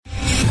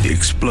The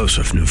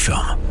explosive new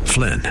film,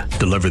 Flynn,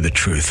 deliver the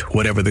truth,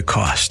 whatever the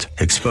cost,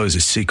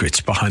 exposes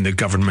secrets behind the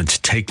government's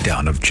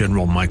takedown of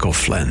General Michael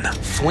Flynn.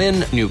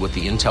 Flynn knew what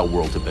the intel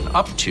world had been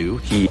up to.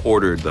 He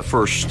ordered the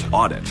first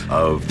audit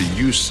of the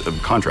use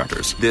of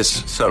contractors.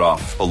 This set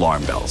off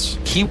alarm bells.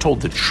 He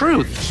told the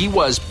truth. He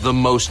was the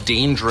most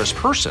dangerous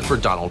person for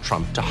Donald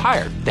Trump to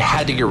hire. They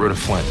had to get rid of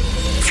Flynn.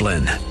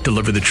 Flynn,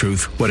 deliver the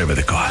truth, whatever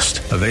the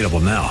cost. Available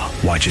now.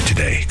 Watch it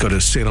today. Go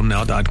to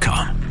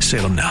salemnow.com.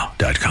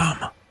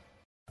 salemnow.com.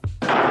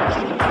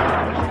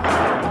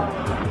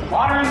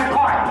 Order in the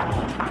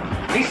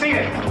court. Be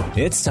seated.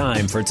 It's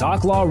time for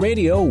Talk Law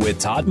Radio with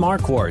Todd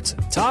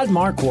Marquardt. Todd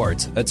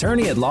Marquardt,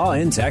 attorney at law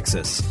in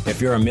Texas.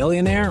 If you're a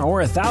millionaire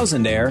or a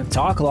thousandaire,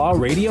 Talk Law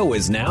Radio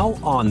is now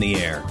on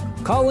the air.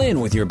 Call in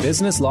with your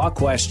business law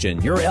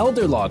question, your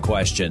elder law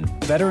question,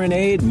 veteran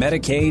aid,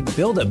 Medicaid,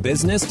 build a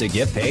business to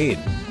get paid.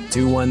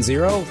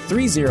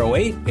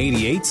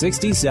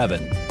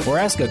 210-308-8867. Or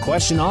ask a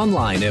question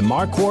online at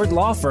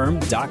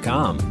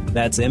marquardtlawfirm.com.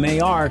 That's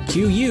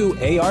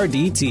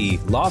MARQUARDT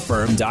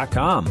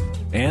lawfirm.com.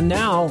 And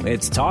now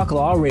it's Talk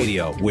Law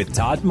Radio with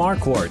Todd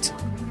Marquardt.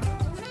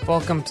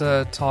 Welcome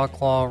to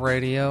Talk Law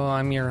Radio.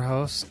 I'm your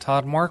host,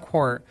 Todd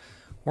Marquardt.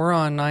 We're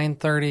on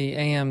 9:30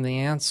 a.m. The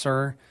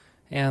Answer,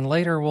 and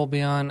later we'll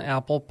be on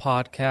Apple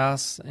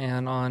Podcasts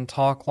and on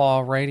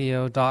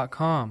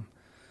talklawradio.com.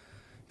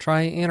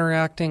 Try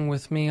interacting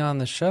with me on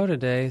the show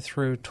today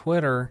through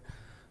Twitter.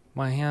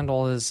 My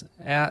handle is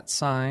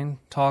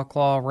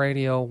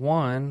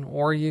 @TalkLawRadio1,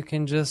 or you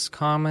can just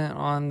comment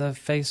on the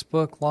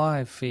Facebook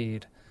Live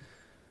feed.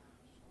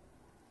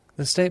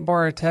 The State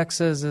Bar of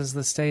Texas is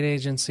the state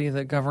agency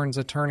that governs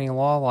attorney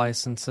law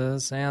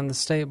licenses, and the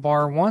State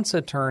Bar wants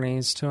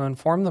attorneys to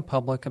inform the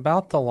public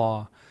about the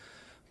law.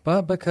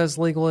 But because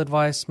legal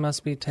advice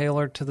must be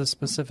tailored to the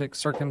specific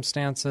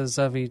circumstances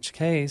of each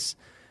case,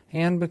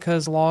 and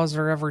because laws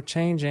are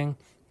ever-changing,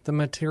 the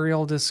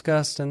material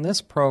discussed in this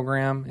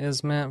program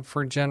is meant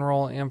for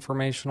general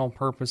informational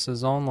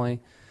purposes only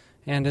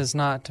and is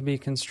not to be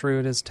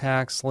construed as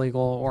tax,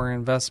 legal, or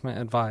investment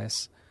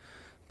advice.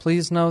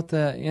 Please note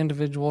that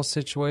individual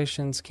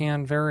situations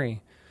can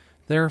vary.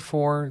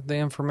 Therefore, the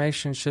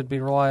information should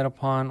be relied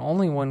upon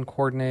only when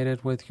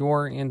coordinated with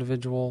your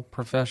individual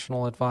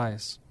professional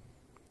advice.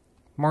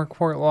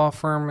 Marquardt Law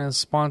Firm is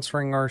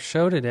sponsoring our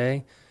show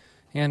today,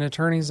 and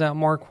attorneys at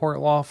Marquardt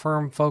Law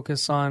Firm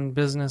focus on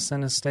business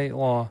and estate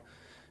law,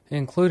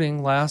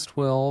 including last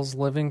wills,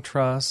 living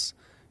trusts,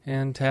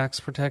 and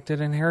tax-protected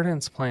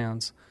inheritance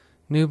plans,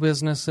 new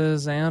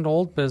businesses and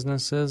old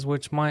businesses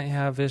which might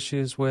have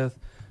issues with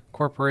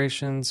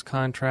corporations,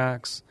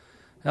 contracts,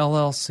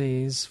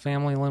 LLCs,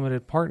 family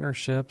limited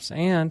partnerships,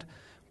 and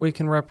we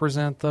can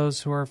represent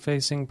those who are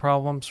facing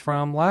problems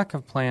from lack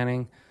of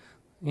planning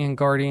in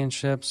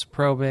guardianships,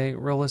 probate,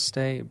 real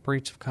estate,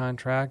 breach of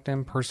contract,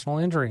 and personal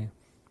injury.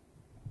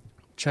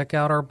 Check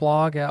out our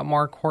blog at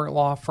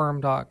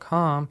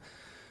marquardtlawfirm.com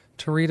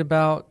to read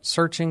about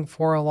searching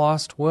for a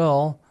lost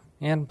will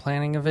and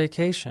planning a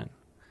vacation.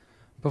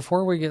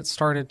 Before we get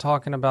started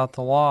talking about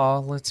the law,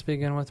 let's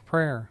begin with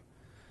prayer.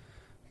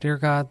 Dear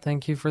God,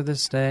 thank you for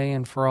this day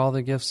and for all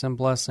the gifts and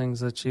blessings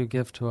that you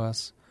give to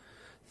us.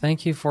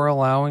 Thank you for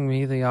allowing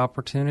me the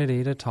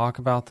opportunity to talk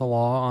about the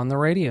law on the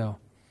radio.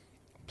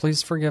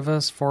 Please forgive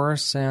us for our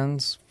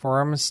sins, for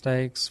our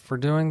mistakes, for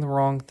doing the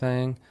wrong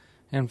thing,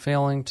 and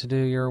failing to do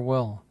your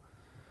will.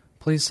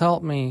 Please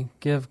help me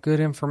give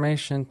good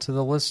information to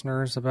the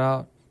listeners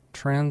about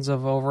trends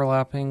of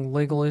overlapping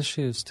legal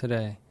issues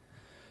today.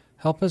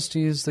 Help us to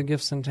use the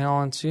gifts and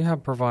talents you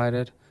have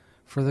provided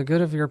for the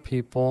good of your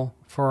people,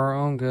 for our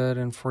own good,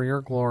 and for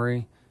your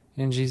glory.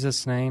 In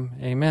Jesus' name,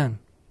 amen.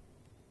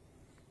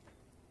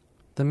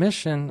 The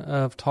mission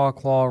of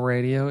Talk Law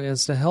Radio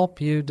is to help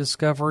you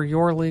discover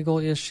your legal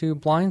issue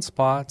blind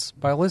spots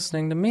by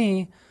listening to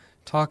me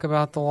talk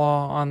about the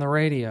law on the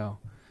radio.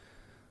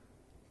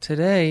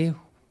 Today,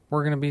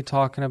 we're going to be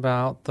talking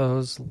about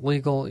those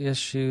legal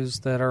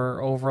issues that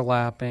are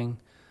overlapping,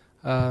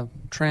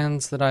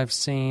 trends that I've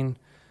seen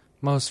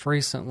most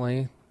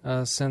recently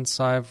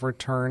since I've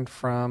returned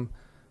from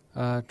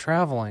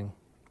traveling.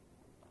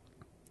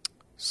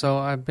 So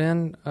I've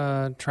been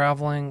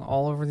traveling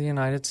all over the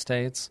United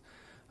States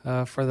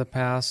for the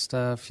past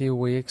few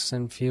weeks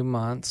and few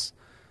months,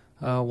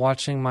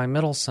 watching my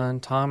middle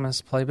son,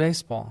 Thomas, play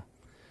baseball.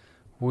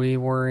 We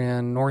were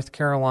in North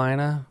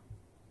Carolina,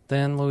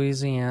 then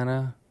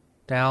Louisiana,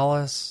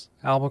 Dallas,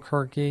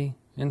 Albuquerque,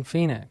 and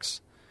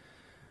Phoenix.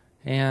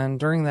 And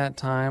during that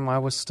time, I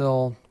was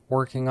still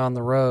working on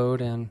the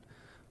road, and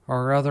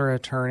our other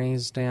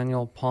attorneys,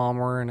 Daniel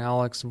Palmer and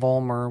Alex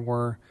Vollmer,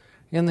 were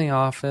in the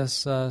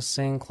office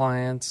seeing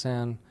clients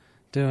and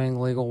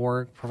doing legal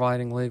work,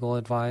 providing legal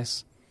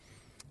advice.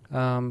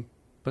 But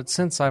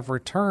since I've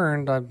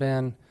returned, I've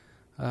been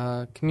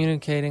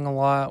communicating a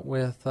lot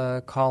with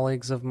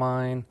colleagues of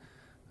mine,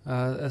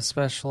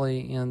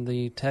 especially in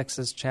the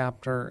Texas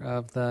chapter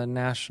of the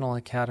National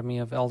Academy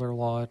of Elder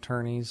Law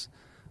Attorneys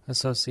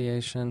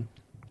Association.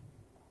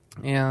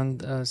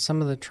 And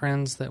some of the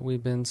trends that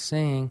we've been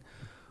seeing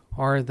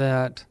are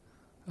that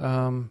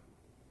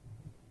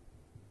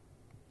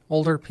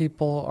older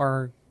people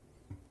are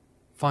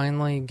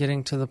finally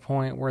getting to the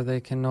point where they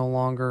can no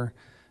longer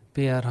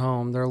be at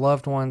home. Their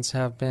loved ones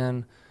have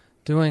been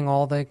doing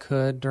all they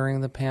could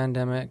during the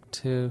pandemic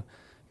to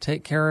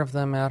take care of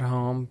them at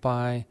home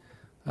by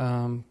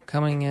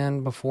coming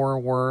in before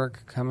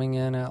work, coming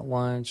in at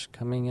lunch,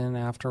 coming in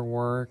after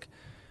work,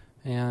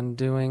 and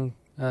doing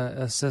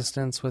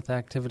assistance with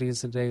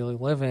activities of daily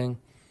living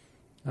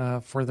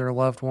for their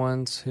loved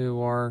ones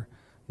who are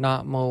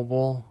not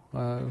mobile,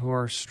 who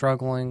are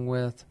struggling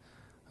with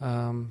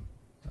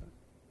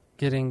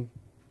getting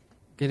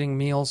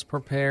meals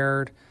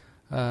prepared,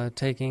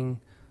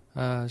 taking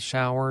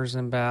showers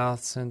and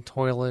baths and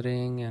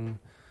toileting,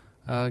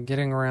 and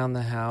getting around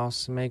the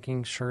house,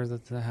 making sure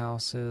that the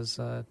house is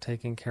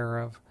taken care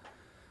of.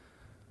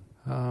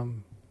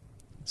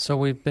 So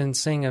we've been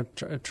seeing a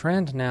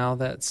trend now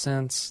that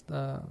since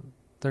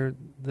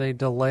they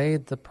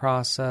delayed the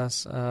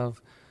process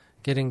of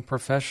getting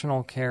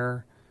professional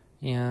care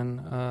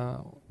in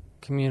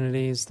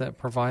communities that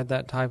provide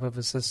that type of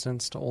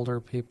assistance to older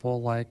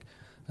people, like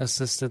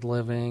assisted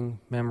living,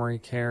 memory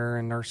care,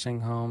 and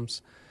nursing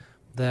homes,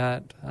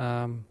 that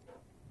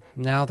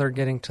now they're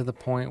getting to the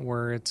point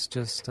where it's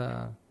just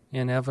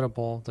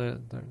inevitable.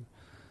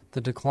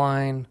 The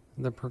decline,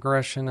 the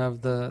progression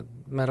of the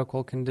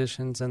medical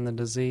conditions and the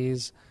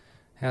disease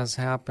has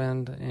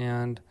happened,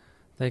 and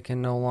they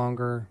can no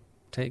longer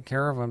take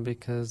care of them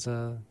because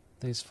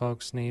these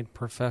folks need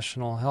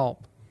professional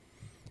help.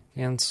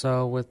 And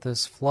so with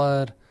this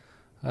flood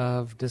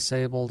of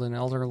disabled and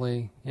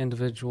elderly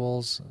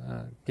individuals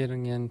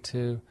getting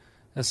into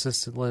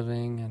assisted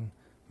living and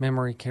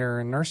memory care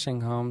and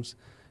nursing homes,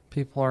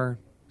 people are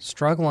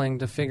struggling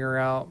to figure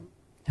out,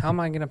 how am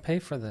I going to pay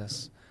for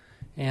this?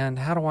 And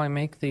how do I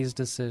make these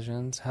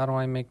decisions? How do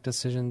I make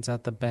decisions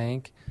at the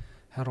bank?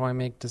 How do I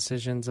make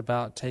decisions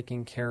about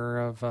taking care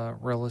of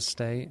real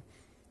estate?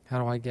 How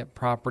do I get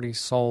property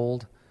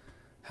sold?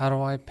 How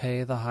do I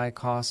pay the high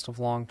cost of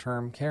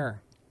long-term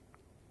care?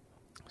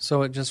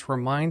 So it just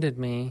reminded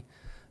me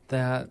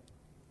that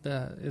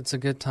it's a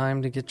good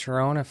time to get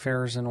your own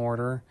affairs in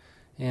order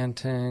and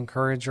to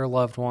encourage your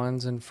loved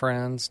ones and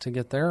friends to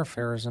get their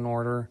affairs in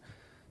order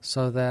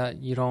so that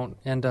you don't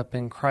end up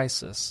in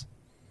crisis.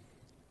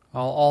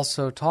 I'll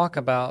also talk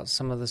about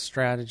some of the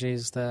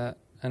strategies that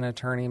an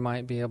attorney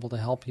might be able to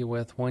help you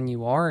with when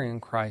you are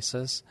in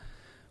crisis,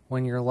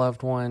 when your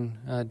loved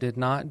one did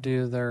not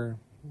do their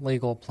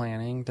legal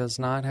planning, does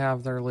not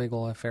have their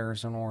legal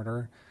affairs in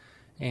order,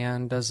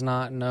 and does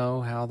not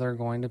know how they're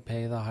going to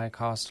pay the high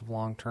cost of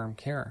long-term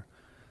care.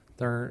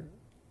 There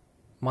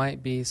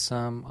might be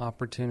some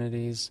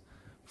opportunities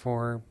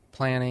for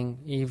planning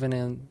even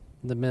in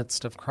the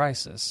midst of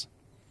crisis.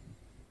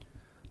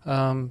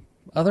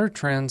 Other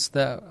trends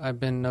that I've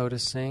been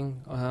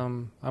noticing,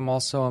 I'm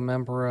also a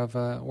member of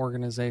an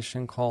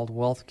organization called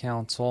Wealth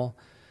Council.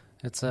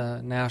 It's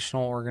a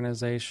national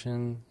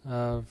organization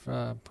of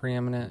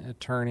preeminent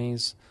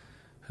attorneys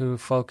who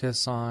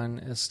focus on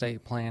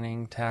estate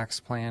planning, tax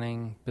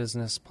planning,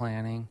 business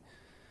planning.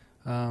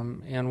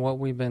 And what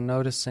we've been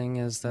noticing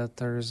is that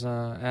there's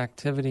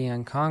activity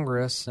in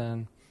Congress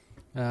and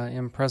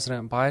in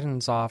President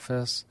Biden's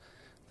office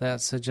that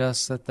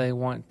suggests that they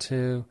want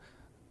to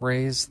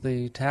raise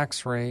the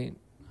tax rate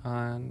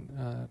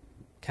on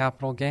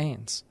capital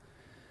gains,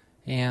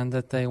 and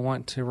that they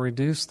want to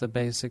reduce the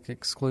basic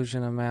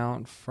exclusion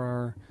amount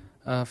for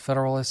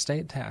federal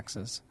estate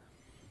taxes.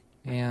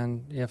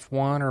 And if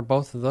one or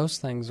both of those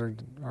things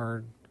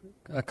are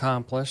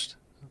accomplished,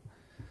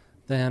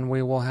 then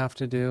we will have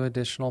to do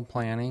additional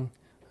planning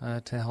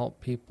to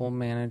help people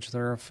manage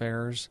their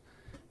affairs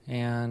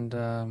and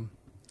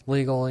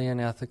legally and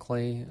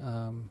ethically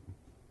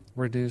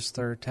reduce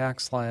their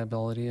tax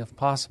liability if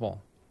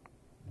possible.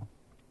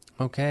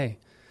 Okay,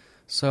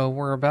 so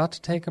we're about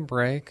to take a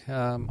break.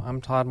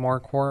 I'm Todd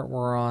Marquardt.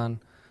 We're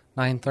on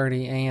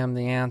 9:30 a.m.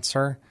 The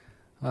Answer.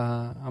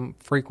 I'm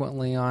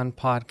frequently on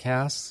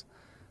podcasts.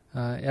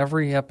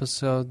 Every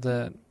episode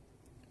that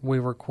we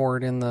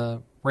record in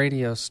the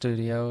radio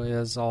studio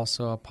is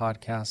also a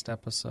podcast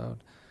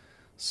episode.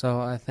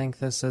 So I think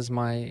this is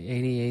my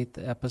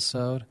 88th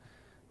episode,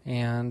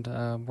 and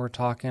we're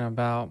talking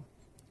about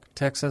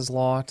Texas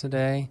law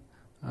today.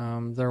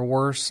 There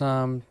were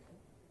some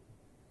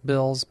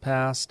bills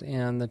passed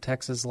in the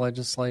Texas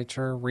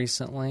legislature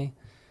recently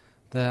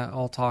that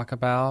I'll talk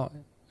about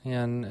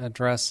in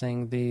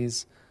addressing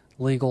these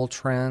legal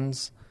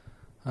trends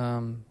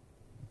to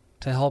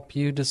help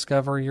you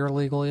discover your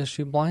legal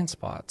issue blind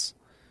spots.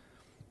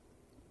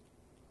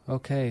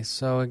 Okay,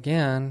 so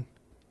again,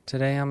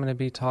 today I'm going to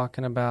be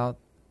talking about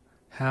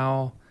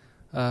how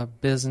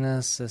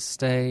business,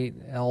 estate,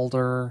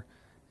 elder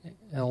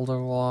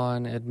law,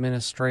 and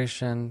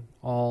administration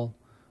all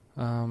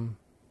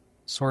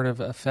sort of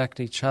affect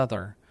each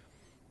other.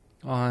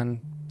 On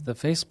the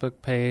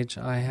Facebook page,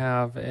 I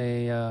have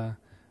a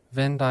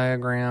Venn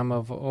diagram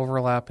of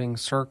overlapping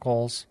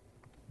circles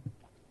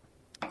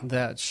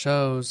that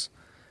shows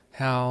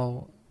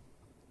how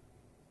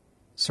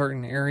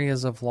certain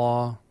areas of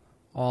law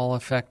all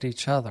affect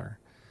each other.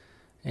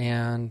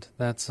 And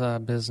that's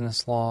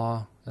business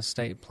law,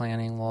 estate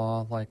planning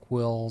law, like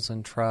wills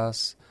and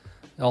trusts,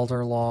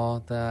 elder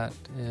law that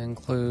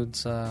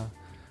includes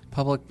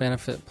public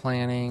benefit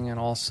planning and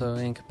also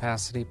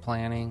incapacity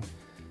planning,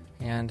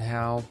 and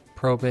how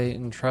probate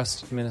and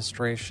trust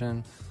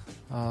administration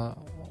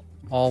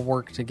all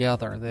work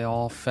together. They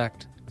all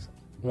affect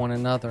one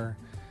another.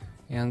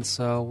 And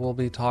so we'll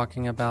be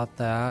talking about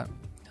that,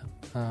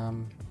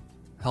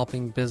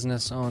 helping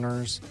business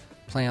owners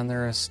plan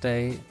their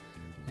estate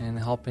and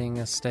helping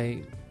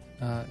estates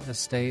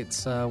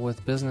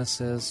with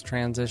businesses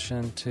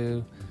transition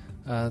to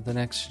the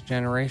next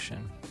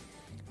generation.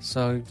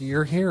 So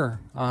you're here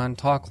on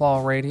Talk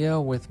Law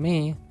Radio with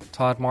me,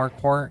 Todd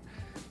Marquardt,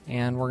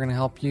 and we're going to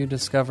help you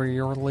discover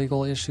your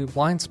legal issue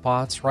blind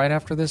spots right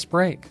after this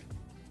break.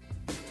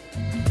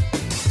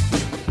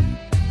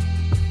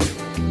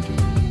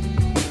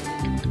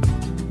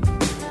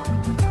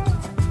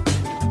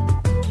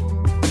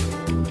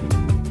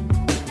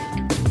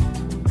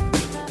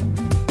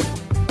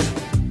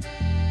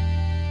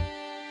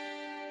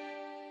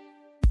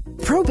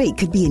 Probate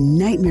could be a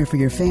nightmare for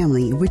your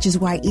family, which is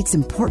why it's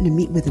important to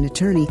meet with an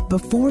attorney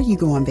before you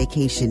go on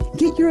vacation.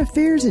 Get your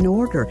affairs in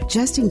order,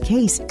 just in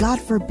case,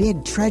 God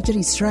forbid,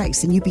 tragedy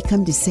strikes and you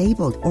become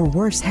disabled or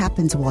worse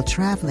happens while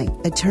traveling.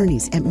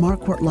 Attorneys at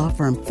Marquardt Law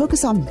Firm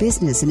focus on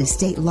business and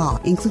estate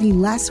law,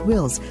 including last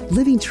wills,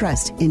 living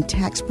trust, and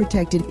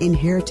tax-protected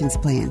inheritance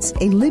plans.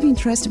 A living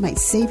trust might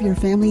save your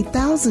family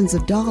thousands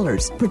of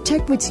dollars.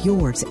 Protect what's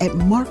yours at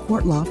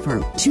Marquardt Law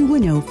Firm,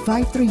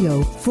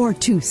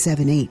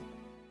 210-530-4278.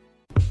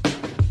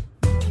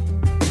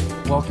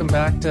 Welcome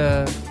back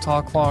to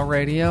Talk Law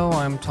Radio.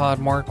 I'm Todd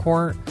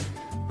Marquardt.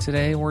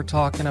 Today we're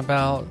talking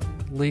about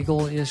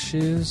legal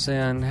issues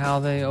and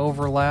how they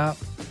overlap.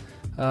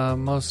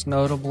 Most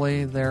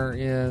notably, there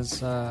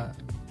is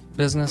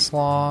business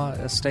law,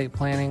 estate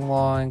planning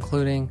law,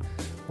 including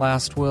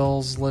last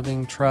wills,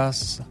 living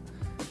trusts,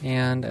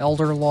 and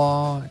elder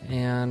law,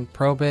 and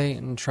probate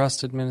and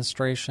trust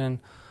administration.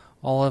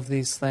 All of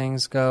these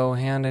things go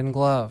hand in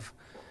glove.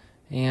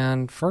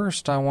 And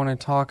first, I want to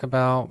talk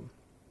about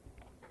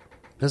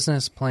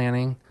business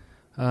planning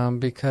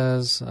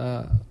because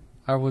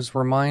I was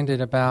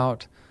reminded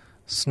about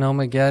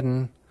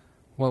Snowmageddon,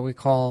 what we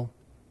call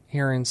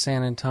here in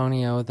San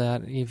Antonio,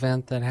 that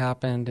event that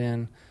happened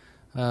in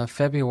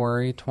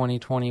February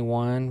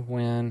 2021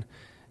 when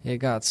it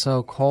got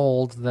so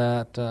cold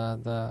that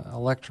the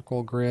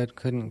electrical grid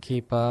couldn't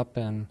keep up,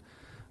 and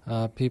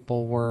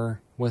people were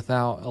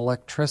without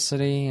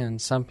electricity, and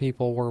some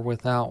people were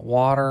without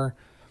water,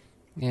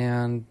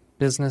 and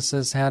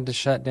businesses had to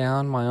shut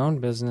down. My own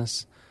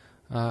business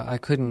I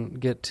couldn't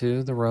get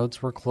to. The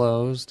roads were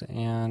closed,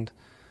 and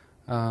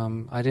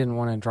I didn't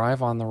want to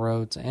drive on the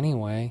roads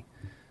anyway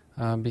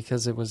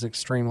because it was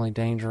extremely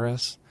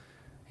dangerous.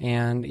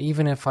 And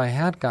even if I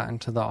had gotten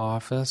to the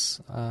office,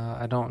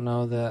 I don't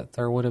know that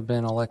there would have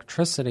been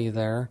electricity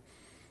there,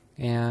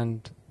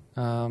 and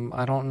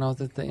I don't know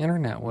that the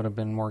internet would have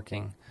been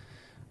working.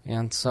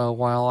 And so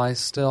while I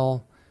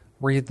still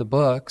read the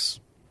books,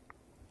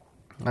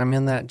 I'm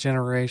in that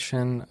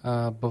generation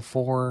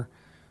before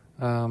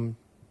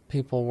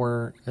people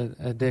were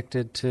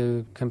addicted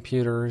to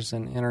computers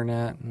and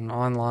internet and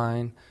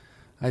online.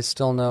 I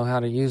still know how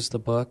to use the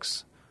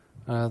books.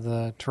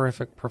 The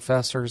terrific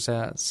professors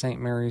at St.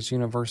 Mary's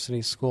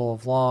University School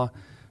of Law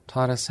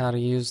taught us how to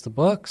use the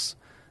books,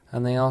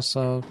 and they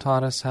also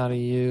taught us how to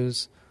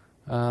use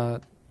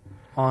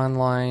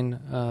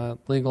online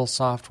legal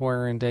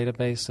software and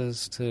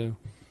databases to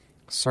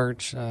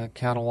search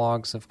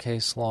catalogs of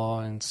case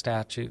law and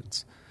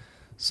statutes.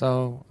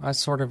 So I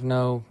sort of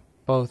know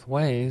both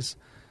ways,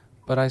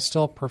 but I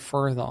still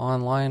prefer the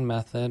online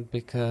method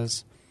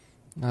because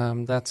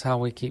that's how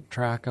we keep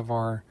track of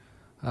our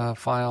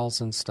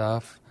files and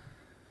stuff.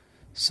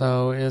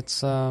 So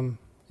it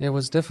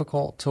was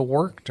difficult to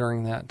work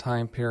during that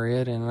time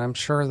period, and I'm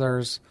sure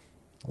there's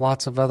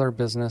lots of other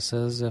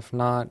businesses, if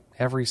not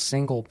every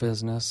single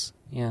business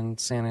in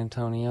San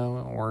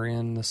Antonio or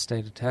in the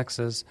state of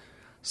Texas,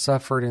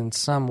 suffered in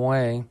some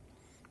way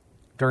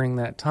during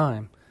that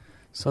time.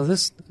 So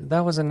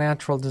that was a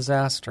natural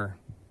disaster.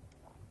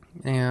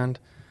 And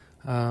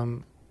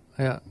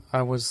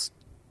I was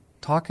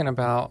talking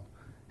about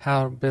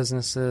how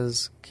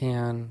businesses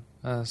can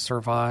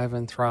survive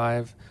and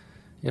thrive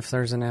if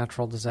there's a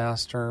natural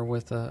disaster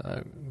with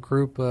a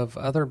group of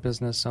other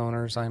business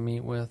owners I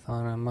meet with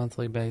on a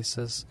monthly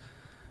basis.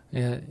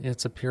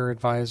 It's a peer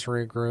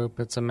advisory group.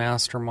 It's a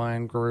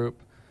mastermind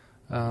group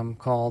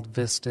called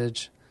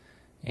Vistage.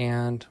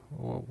 And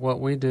what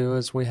we do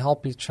is we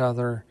help each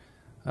other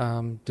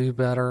do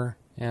better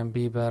and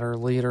be better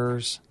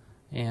leaders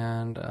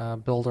and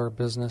build our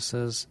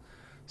businesses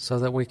so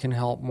that we can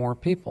help more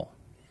people.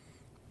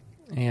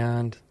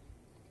 And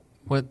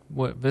what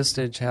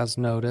Vistage has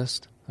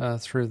noticed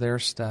through their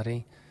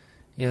study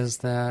is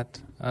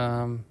that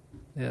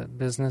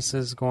business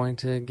is going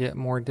to get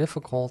more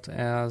difficult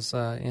as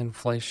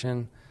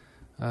inflation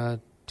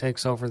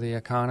takes over the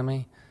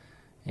economy.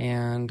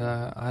 and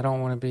I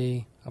don't want to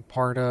be a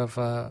part of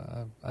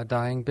a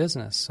dying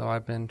business. So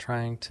I've been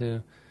trying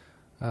to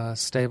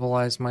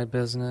stabilize my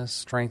business,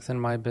 strengthen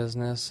my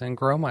business, and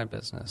grow my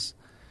business.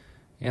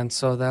 And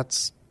so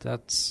that's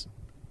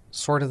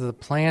sort of the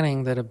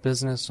planning that a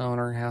business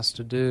owner has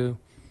to do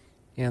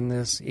in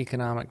this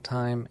economic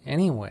time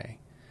anyway.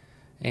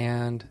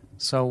 And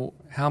so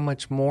how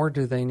much more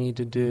do they need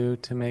to do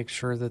to make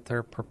sure that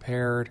they're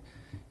prepared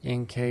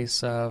in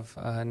case of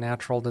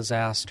natural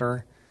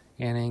disaster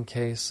and in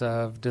case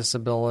of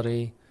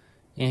disability,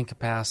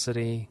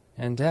 incapacity,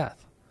 and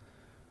death?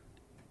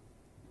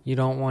 You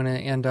don't want to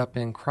end up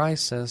in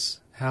crisis.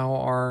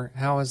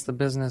 How is the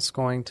business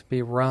going to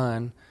be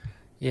run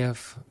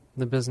if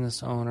the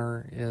business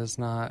owner is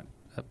not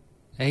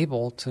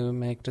able to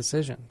make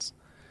decisions?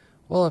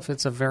 Well, if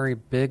it's a very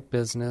big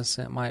business,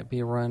 it might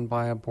be run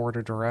by a board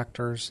of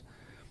directors.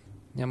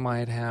 It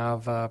might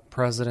have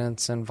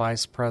presidents and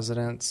vice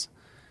presidents.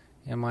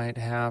 It might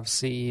have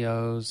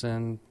CEOs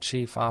and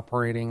chief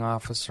operating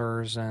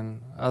officers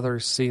and other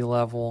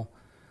C-level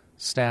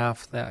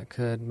staff that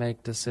could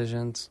make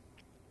decisions.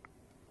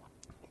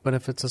 But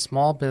if it's a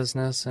small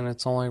business and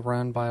it's only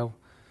run by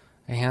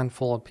a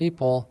handful of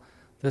people,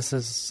 this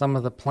is some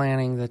of the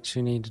planning that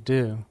you need to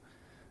do.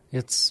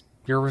 It's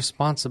your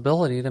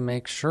responsibility to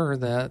make sure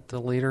that the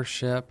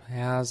leadership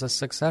has a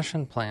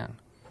succession plan.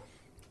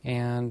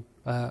 And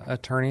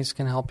attorneys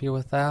can help you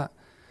with that.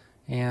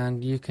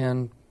 And you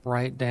can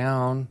write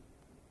down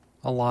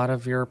a lot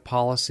of your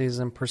policies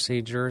and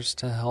procedures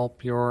to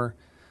help your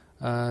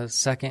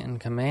second in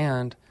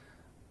command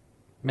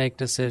make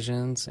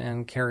decisions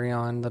and carry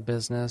on the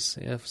business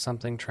if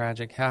something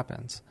tragic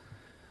happens.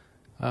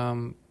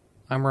 I'm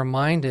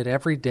reminded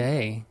every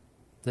day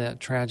that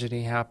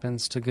tragedy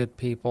happens to good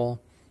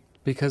people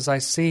because I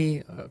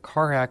see a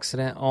car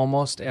accident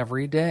almost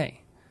every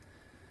day.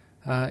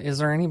 Is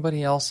there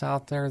anybody else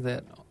out there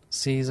that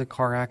sees a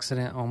car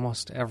accident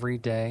almost every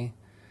day?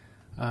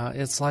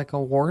 It's like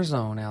a war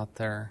zone out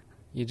there.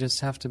 You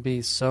just have to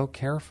be so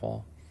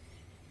careful.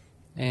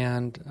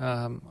 And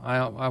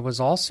I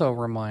was also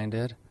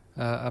reminded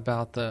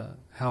about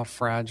how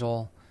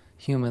fragile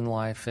human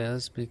life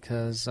is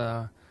because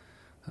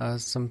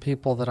some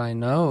people that I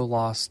know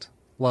lost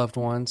loved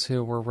ones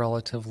who were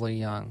relatively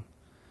young,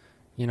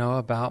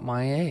 about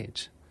my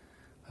age.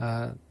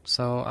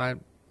 So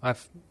I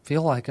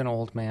feel like an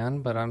old man,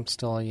 but I'm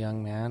still a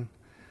young man.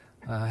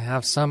 I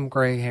have some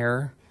gray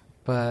hair,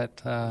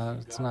 but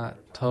it's not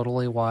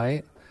totally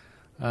white.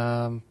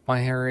 My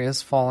hair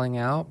is falling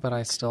out, but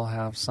I still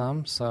have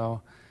some,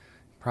 so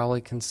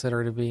probably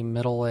consider to be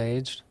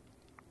middle-aged.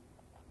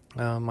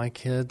 My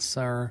kids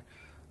are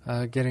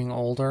getting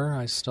older.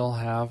 I still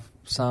have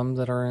some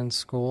that are in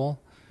school.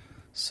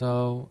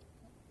 So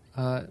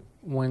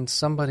when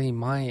somebody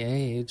my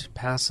age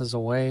passes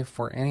away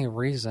for any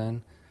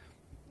reason,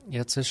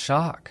 it's a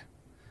shock.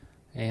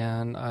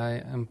 And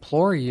I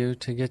implore you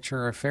to get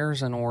your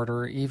affairs in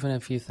order, even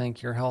if you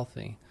think you're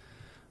healthy.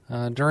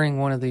 During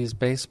one of these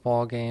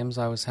baseball games,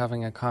 I was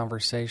having a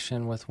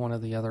conversation with one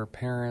of the other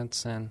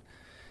parents, and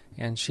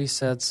she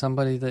said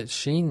somebody that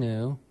she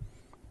knew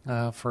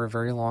for a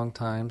very long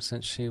time,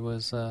 since she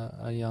was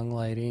a young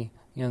lady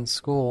in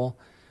school,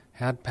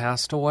 had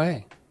passed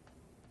away.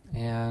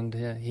 And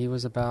he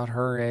was about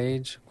her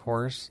age, of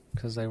course,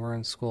 because they were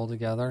in school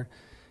together.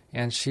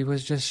 And she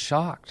was just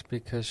shocked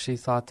because she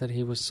thought that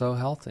he was so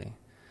healthy.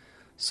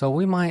 So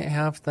we might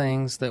have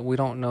things that we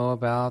don't know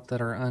about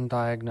that are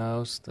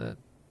undiagnosed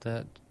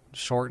that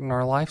shorten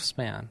our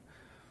lifespan.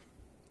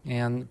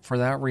 And for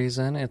that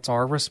reason, it's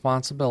our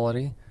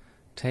responsibility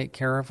to take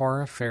care of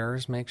our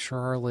affairs, make sure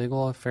our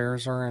legal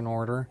affairs are in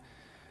order.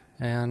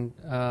 And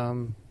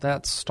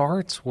that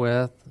starts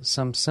with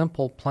some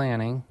simple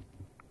planning.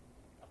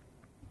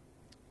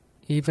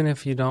 Even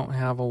if you don't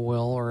have a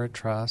will or a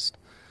trust,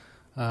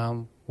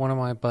 one of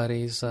my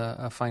buddies,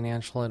 a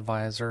financial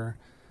advisor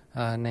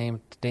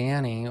named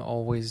Danny,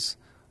 always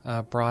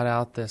brought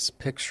out this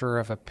picture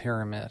of a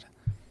pyramid.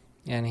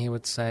 And he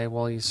would say,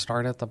 well, you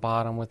start at the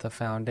bottom with a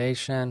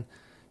foundation.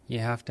 You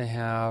have to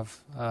have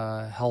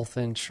health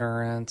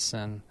insurance,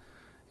 and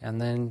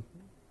then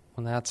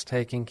when that's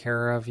taken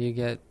care of, you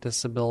get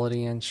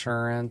disability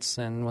insurance.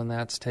 And when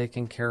that's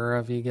taken care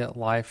of, you get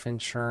life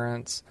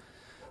insurance.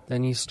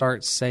 Then you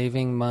start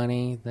saving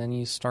money. Then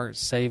you start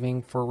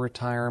saving for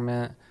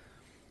retirement.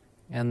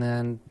 And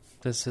then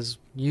this is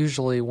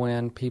usually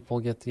when people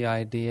get the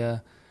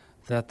idea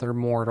that they're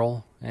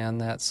mortal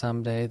and that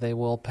someday they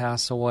will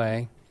pass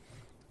away.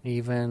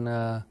 Even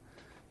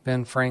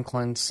Ben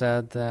Franklin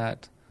said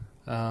that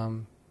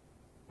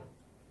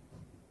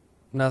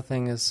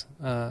nothing is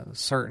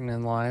certain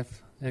in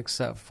life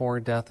except for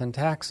death and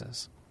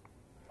taxes.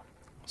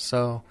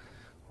 So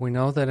we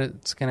know that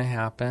it's going to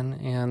happen,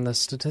 and the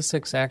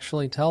statistics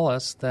actually tell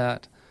us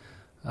that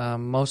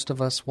most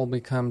of us will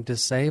become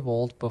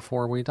disabled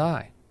before we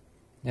die,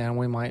 and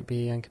we might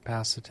be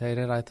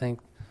incapacitated. I think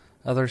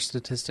other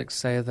statistics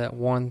say that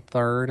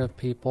 1/3 of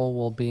people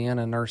will be in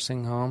a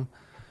nursing home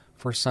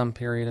for some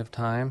period of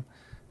time,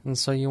 and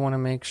so you want to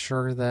make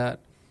sure that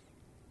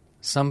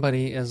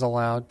somebody is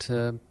allowed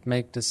to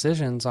make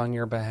decisions on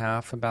your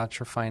behalf about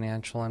your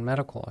financial and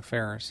medical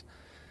affairs.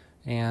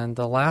 And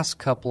the last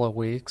couple of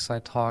weeks, I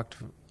talked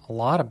a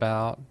lot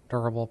about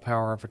durable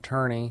power of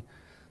attorney,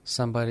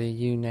 somebody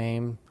you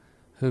name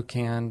who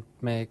can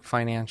make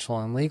financial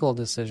and legal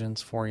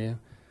decisions for you.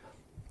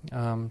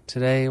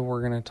 Today,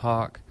 we're going to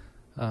talk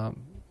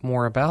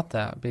more about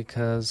that,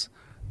 because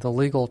the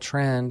legal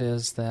trend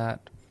is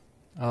that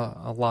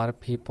a lot of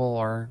people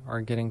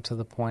are getting to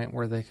the point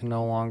where they can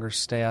no longer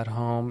stay at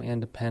home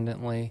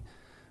independently,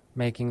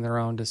 making their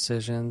own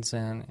decisions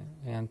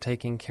and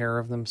taking care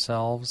of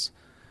themselves,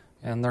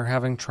 and they're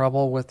having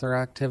trouble with their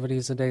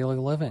activities of daily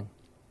living.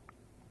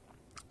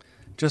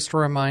 Just to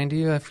remind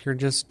you, if you're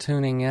just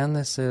tuning in,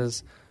 this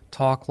is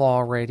Talk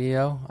Law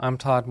Radio. I'm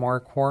Todd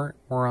Marquardt.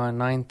 We're on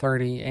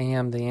 9:30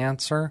 a.m. The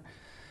Answer.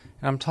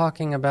 And I'm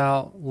talking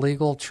about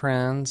legal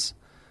trends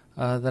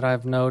that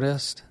I've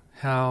noticed,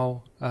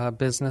 how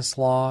business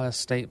law,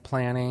 estate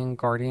planning,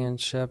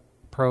 guardianship,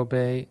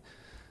 probate,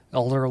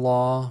 elder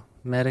law,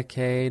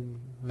 Medicaid,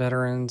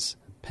 veterans,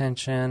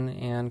 pension,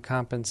 and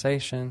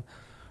compensation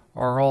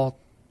are all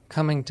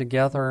coming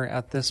together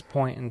at this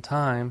point in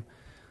time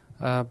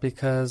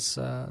because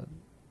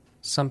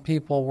some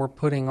people were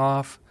putting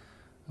off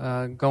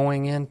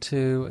going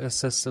into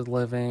assisted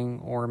living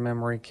or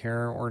memory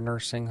care or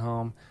nursing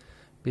home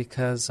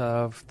because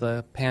of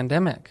the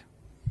pandemic.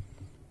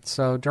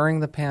 So during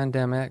the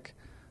pandemic,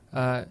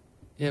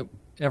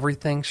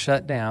 everything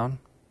shut down.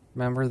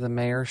 Remember, the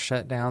mayor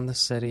shut down the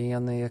city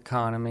and the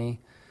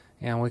economy,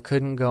 and we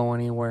couldn't go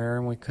anywhere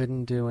and we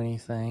couldn't do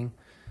anything.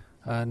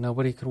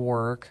 Nobody could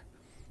work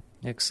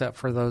except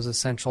for those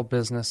essential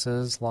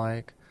businesses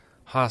like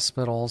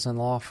hospitals and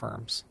law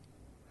firms.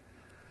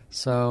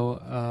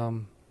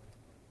 So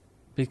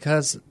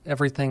because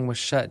everything was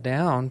shut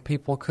down,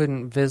 people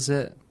couldn't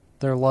visit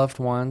their loved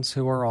ones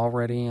who were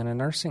already in a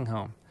nursing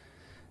home.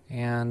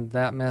 And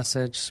that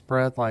message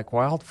spread like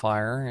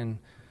wildfire, and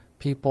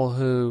people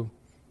who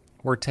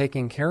were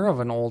taking care of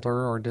an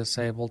older or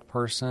disabled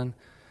person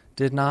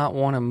did not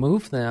want to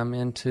move them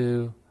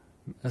into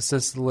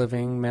assisted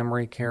living,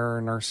 memory care,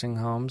 or nursing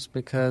homes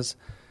because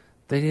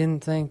they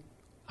didn't think,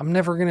 I'm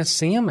never going to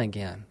see him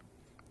again.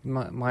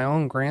 My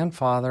own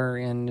grandfather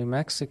in New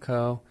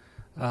Mexico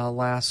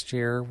last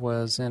year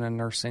was in a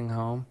nursing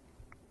home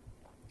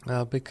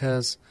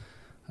because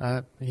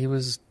he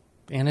was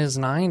in his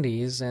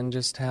 90s and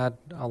just had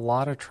a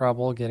lot of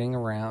trouble getting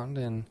around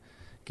and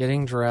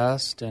getting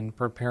dressed and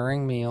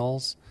preparing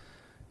meals.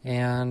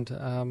 And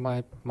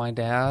my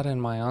dad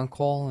and my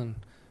uncle and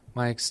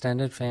my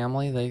extended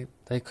family,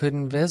 they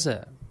couldn't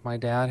visit. My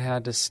dad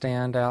had to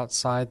stand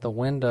outside the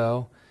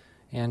window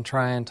and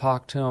try and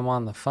talk to him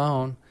on the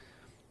phone,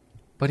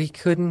 but he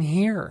couldn't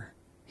hear.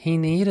 He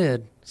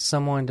needed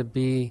someone to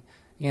be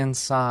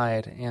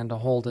inside and to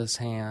hold his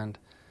hand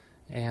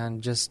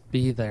and just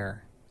be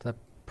there. The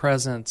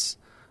presence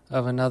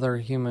of another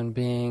human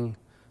being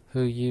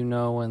who you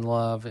know and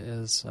love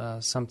is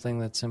something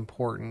that's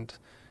important.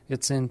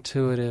 It's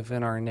intuitive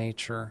in our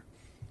nature.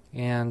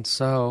 And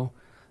so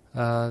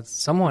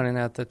someone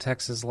at the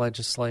Texas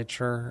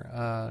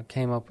legislature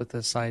came up with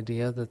this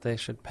idea that they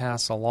should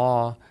pass a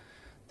law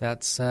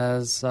that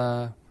says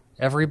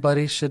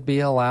everybody should be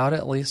allowed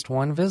at least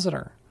one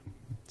visitor.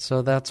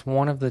 So that's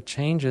one of the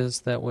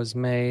changes that was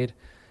made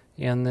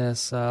in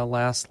this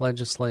last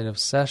legislative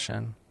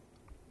session.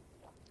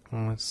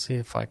 Let's see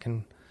if I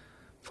can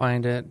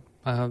find it.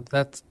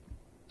 That's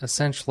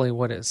essentially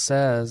what it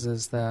says,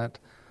 is that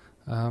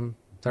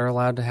they're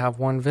allowed to have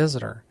one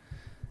visitor.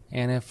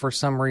 And if for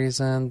some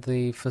reason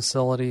the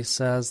facility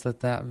says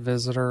that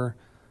visitor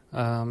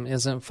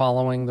isn't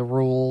following the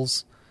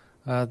rules,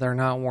 they're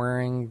not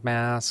wearing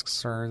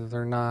masks, or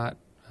they're not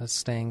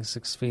staying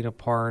 6 feet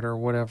apart, or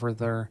whatever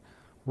their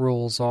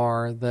rules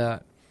are,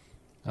 that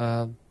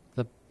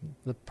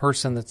the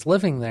person that's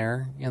living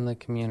there in the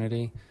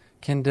community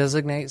can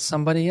designate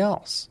somebody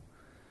else.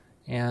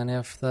 And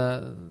if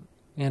the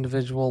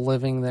individual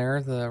living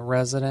there, the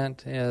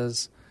resident,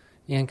 is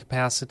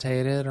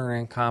incapacitated or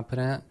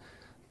incompetent,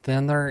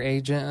 then their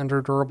agent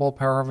under durable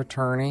power of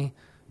attorney,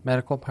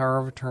 medical power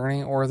of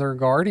attorney, or their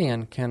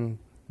guardian can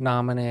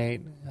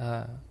nominate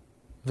a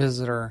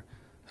visitor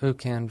who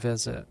can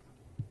visit.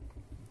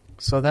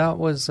 So that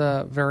was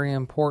very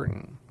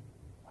important.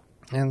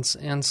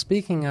 And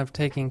speaking of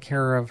taking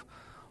care of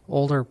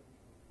older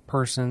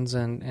persons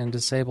and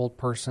disabled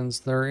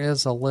persons, there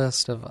is a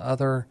list of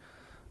other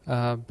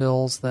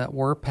bills that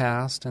were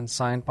passed and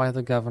signed by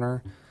the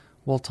governor.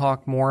 We'll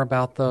talk more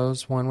about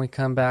those when we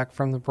come back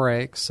from the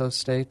break, so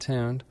stay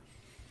tuned.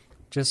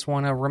 Just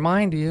want to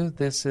remind you,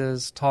 this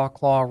is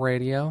Talk Law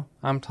Radio.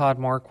 I'm Todd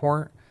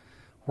Marquardt.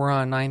 We're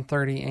on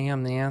 9:30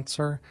 a.m. The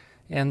Answer,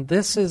 and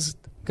this is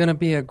going to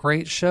be a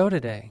great show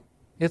today.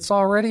 It's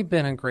already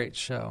been a great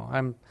show.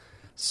 I'm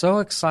so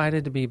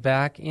excited to be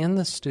back in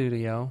the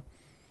studio.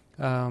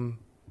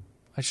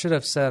 I should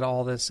have said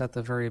all this at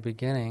the very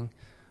beginning,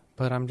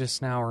 but I'm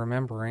just now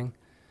remembering.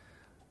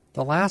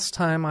 The last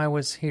time I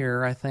was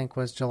here, I think,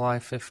 was July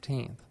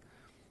 15th.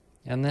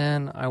 And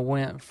then I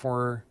went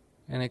for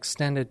an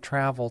extended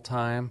travel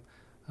time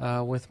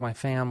with my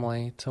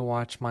family to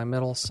watch my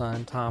middle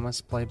son,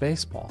 Thomas, play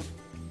baseball.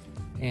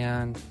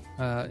 And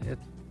it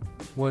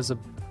was a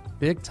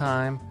big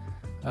time.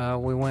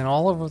 We went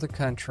all over the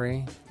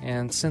country,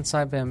 and since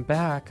I've been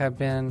back, I've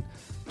been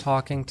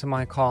talking to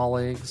my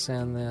colleagues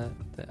in the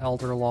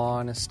elder law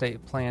and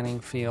estate planning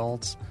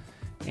fields,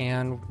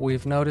 and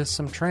we've noticed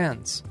some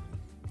trends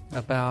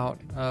about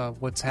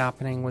what's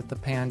happening with the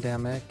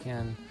pandemic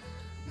and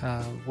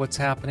what's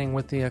happening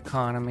with the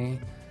economy,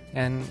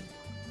 and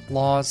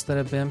laws that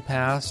have been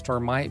passed or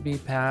might be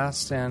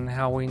passed, and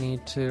how we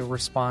need to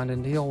respond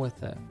and deal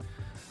with it.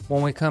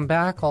 When we come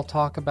back, I'll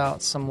talk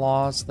about some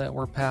laws that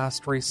were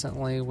passed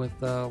recently with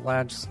the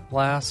last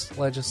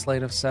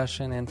legislative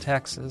session in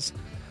Texas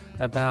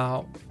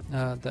about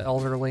the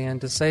elderly and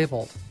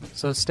disabled.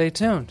 So stay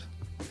tuned.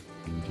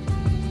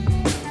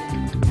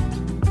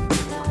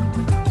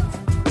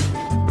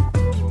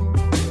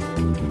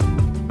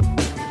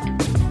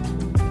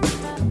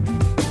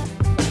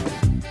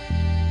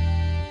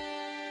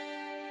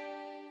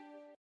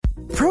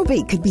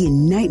 Probate could be a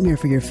nightmare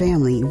for your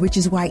family, which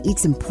is why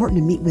it's important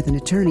to meet with an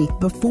attorney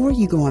before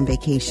you go on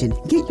vacation.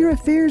 Get your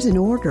affairs in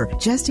order,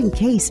 just in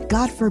case,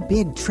 God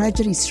forbid,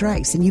 tragedy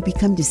strikes and you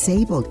become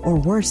disabled or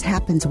worse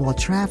happens while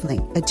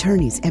traveling.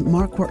 Attorneys at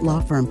Marquardt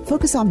Law Firm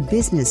focus on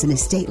business and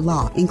estate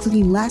law,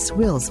 including last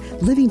wills,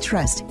 living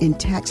trust, and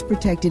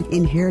tax-protected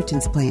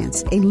inheritance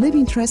plans. A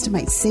living trust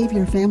might save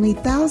your family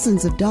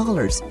thousands of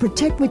dollars.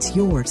 Protect what's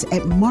yours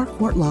at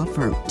Marquardt Law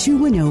Firm,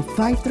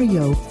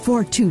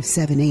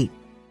 210-530-4278.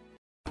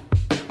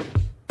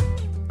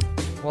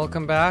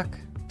 Welcome back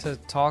to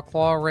Talk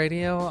Law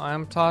Radio.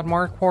 I'm Todd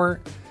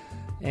Marquardt,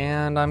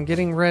 and I'm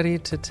getting ready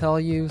to tell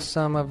you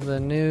some of the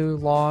new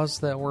laws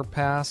that were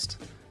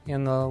passed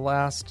in the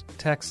last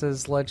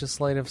Texas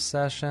legislative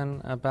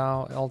session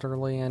about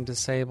elderly and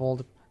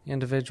disabled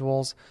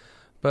individuals.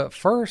 But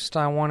first,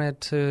 I wanted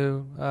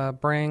to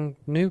bring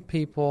new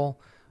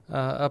people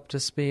up to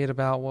speed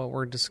about what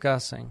we're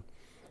discussing.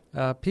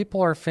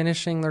 People are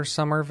finishing their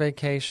summer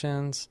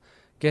vacations,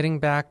 getting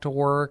back to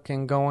work,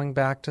 and going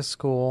back to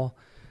school.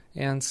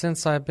 And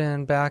since I've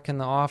been back in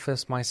the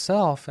office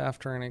myself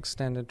after an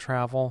extended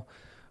travel,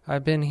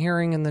 I've been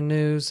hearing in the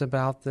news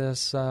about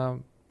this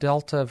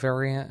Delta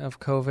variant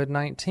of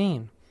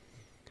COVID-19.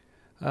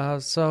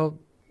 So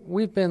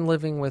we've been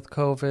living with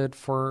COVID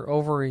for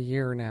over a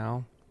year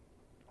now,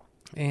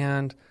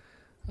 and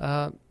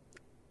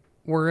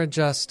we're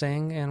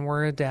adjusting and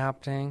we're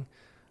adapting.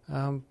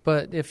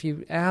 But if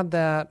you add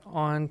that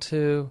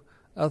onto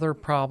other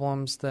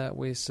problems that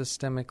we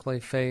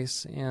systemically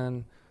face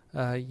in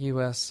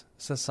U.S.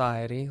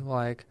 society,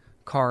 like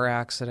car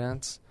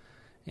accidents,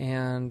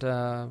 and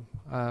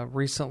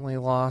recently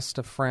lost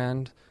a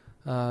friend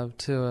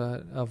to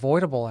an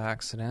avoidable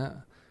accident.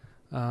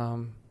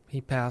 He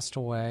passed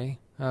away.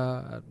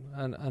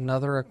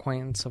 Another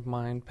acquaintance of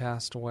mine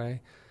passed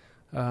away.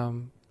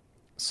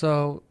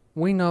 So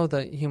we know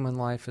that human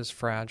life is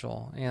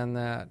fragile and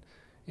that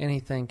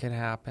anything could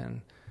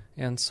happen.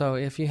 And so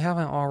if you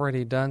haven't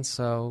already done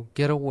so,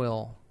 get a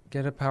will.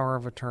 Get a power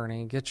of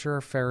attorney, get your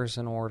affairs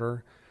in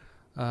order,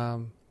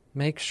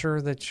 make sure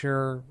that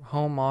your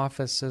home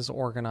office is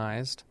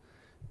organized,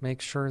 make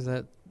sure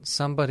that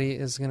somebody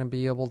is going to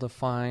be able to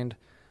find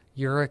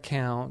your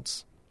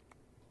accounts,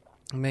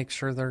 make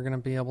sure they're going to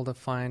be able to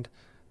find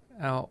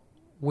out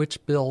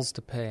which bills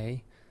to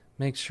pay,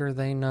 make sure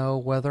they know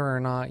whether or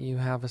not you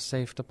have a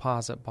safe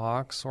deposit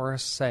box or a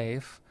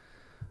safe.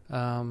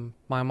 My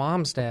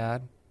mom's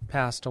dad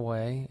passed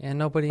away, and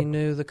nobody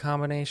knew the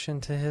combination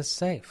to his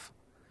safe.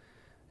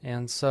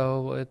 And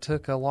so it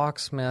took a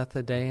locksmith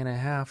a day and a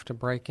half to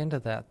break into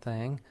that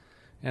thing,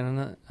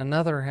 and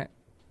another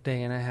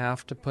day and a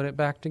half to put it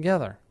back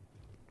together.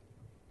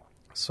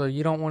 So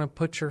you don't want to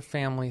put your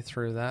family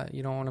through that.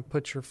 You don't want to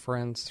put your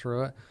friends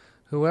through it.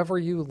 Whoever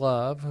you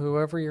love,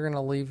 whoever you're going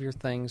to leave your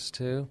things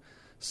to,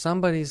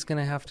 somebody's going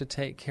to have to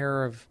take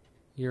care of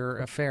your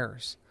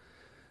affairs,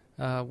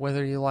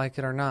 whether you like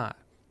it or not,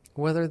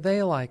 whether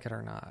they like it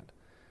or not.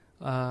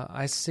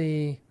 I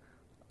see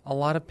a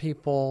lot of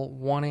people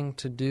wanting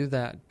to do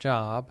that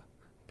job,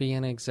 be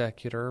an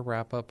executor,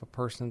 wrap up a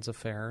person's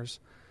affairs,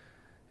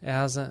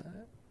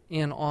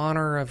 in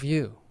honor of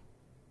you.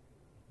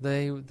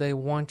 They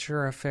want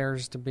your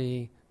affairs to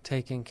be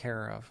taken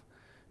care of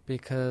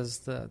because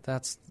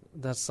that's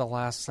the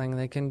last thing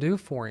they can do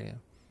for you.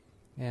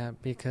 Yeah,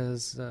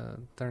 because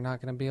they're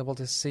not going to be able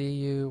to see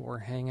you or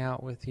hang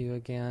out with you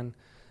again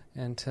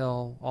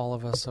until all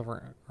of us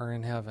are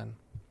in heaven.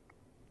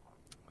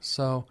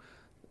 So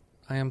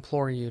I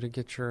implore you to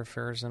get your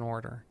affairs in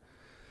order.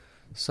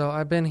 So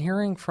I've been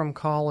hearing from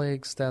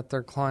colleagues that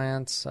their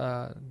clients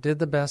did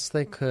the best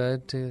they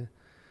could to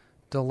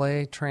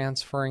delay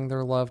transferring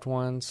their loved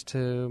ones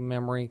to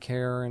memory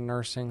care and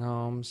nursing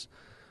homes.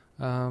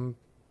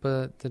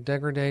 But the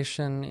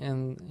degradation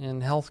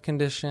in health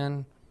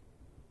condition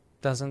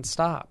doesn't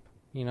stop.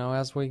 You know,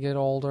 as we get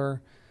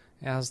older,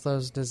 as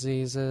those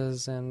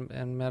diseases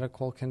and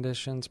medical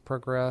conditions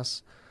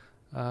progress,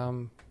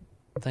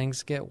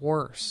 things get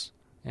worse.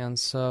 And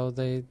so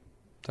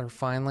they're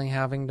finally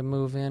having to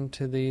move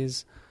into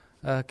these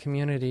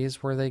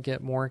communities where they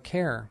get more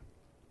care.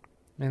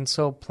 And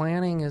so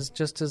planning is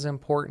just as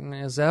important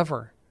as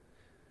ever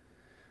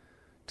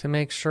to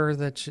make sure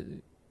that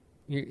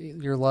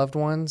your loved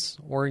ones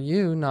or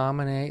you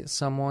nominate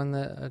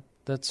someone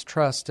that's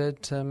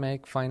trusted to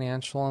make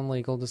financial and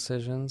legal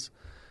decisions,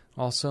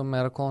 also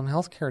medical and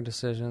healthcare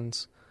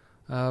decisions,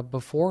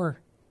 before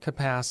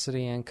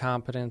capacity and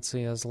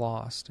competency is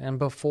lost and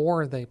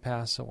before they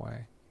pass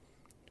away.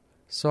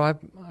 So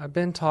I've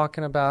been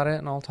talking about it,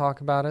 and I'll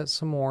talk about it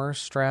some more,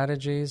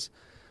 strategies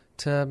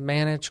to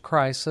manage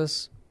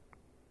crisis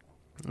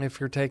if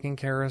you're taking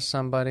care of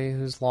somebody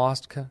who's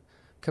lost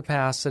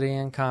capacity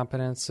and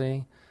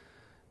competency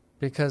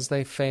because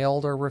they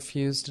failed or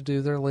refused to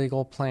do their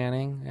legal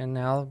planning, and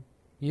now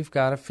you've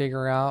got to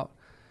figure out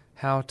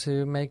how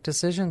to make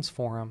decisions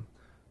for them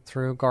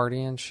through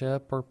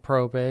guardianship or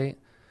probate,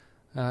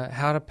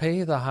 how to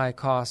pay the high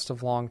cost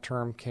of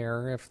long-term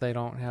care if they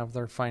don't have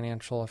their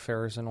financial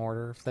affairs in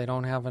order, if they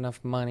don't have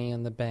enough money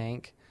in the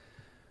bank.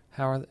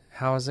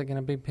 How is it going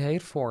to be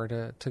paid for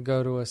to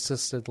go to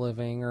assisted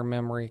living or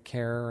memory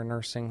care or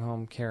nursing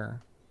home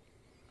care?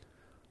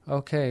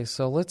 Okay,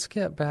 so let's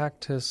get back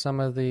to some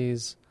of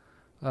these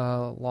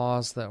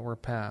laws that were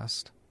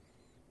passed.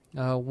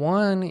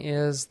 One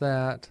is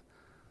that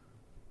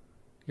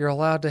you're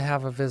allowed to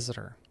have a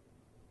visitor.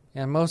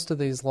 And most of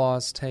these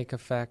laws take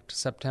effect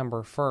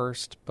September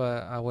 1st,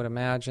 but I would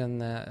imagine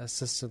that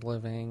assisted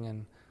living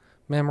and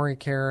memory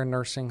care and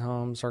nursing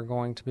homes are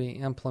going to be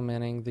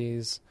implementing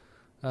these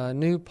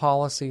new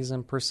policies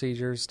and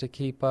procedures to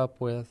keep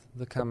up with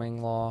the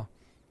coming law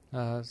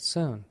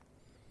soon.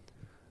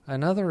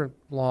 Another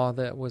law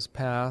that was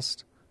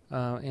passed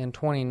in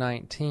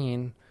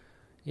 2019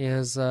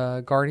 is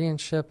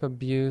Guardianship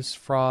Abuse,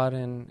 Fraud,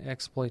 and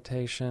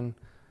Exploitation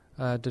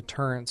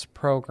Deterrence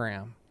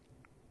Program.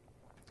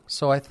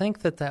 So I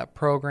think that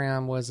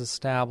program was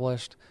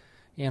established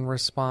in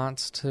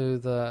response to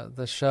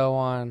the show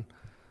on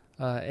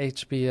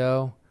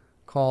HBO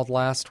called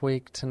Last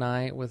Week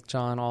Tonight with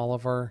John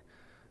Oliver.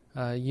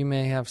 You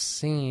may have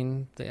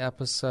seen the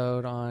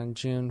episode on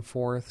June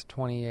 4th,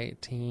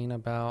 2018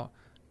 about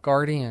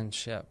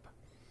guardianship.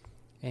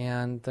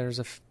 And there's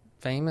a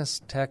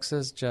famous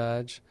Texas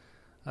judge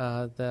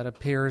that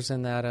appears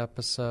in that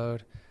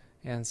episode.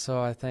 And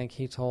so I think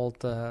he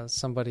told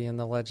somebody in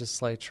the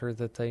legislature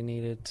that they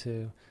needed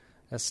to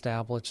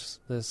establish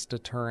this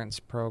deterrence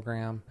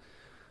program.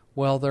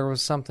 Well, there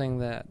was something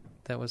that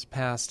was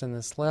passed in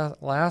this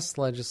last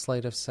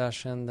legislative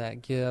session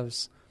that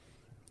gives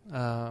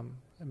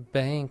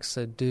banks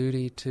a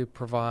duty to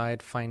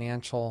provide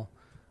financial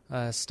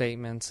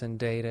statements and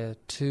data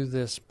to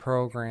this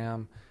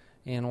program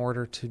in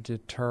order to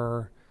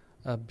deter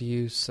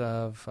abuse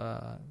of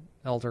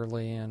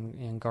elderly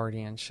and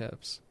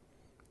guardianships.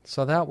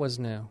 So that was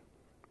new.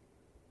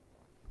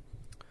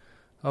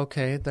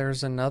 Okay,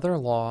 there's another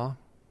law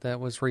that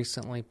was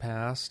recently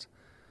passed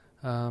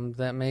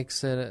that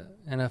makes it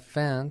an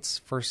offense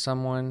for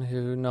someone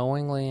who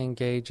knowingly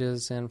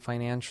engages in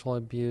financial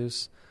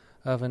abuse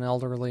of an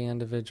elderly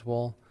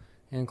individual,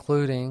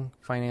 including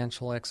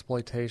financial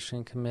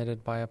exploitation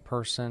committed by a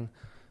person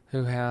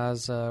who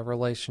has a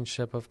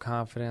relationship of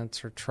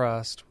confidence or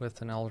trust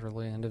with an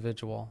elderly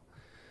individual.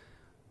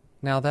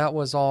 Now, that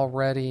was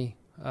already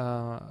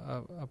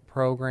a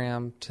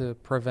program to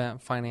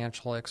prevent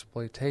financial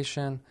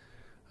exploitation.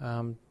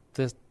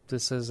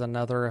 This is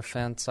another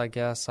offense, I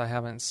guess. I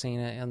haven't seen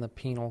it in the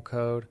penal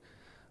code,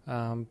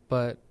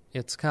 but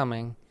it's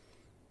coming.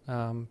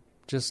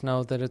 Just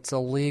know that it's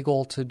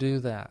illegal to do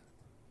that,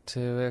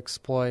 to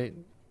exploit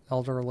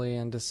elderly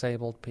and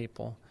disabled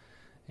people,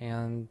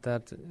 and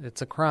that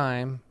it's a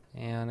crime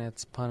and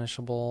it's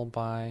punishable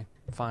by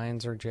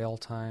fines or jail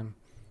time.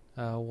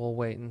 We'll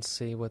wait and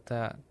see what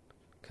that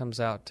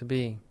comes out to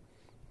be.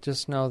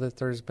 Just know that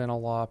there's been a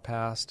law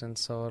passed, and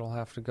so it'll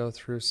have to go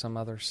through some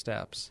other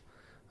steps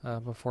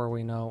before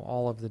we know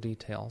all of the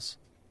details.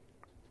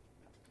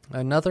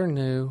 Another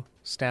new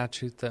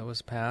statute that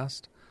was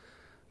passed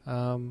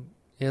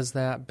is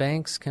that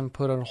banks can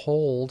put a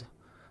hold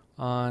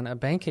on a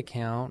bank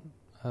account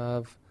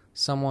of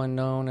someone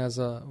known as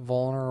a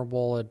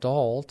vulnerable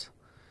adult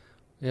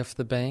if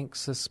the bank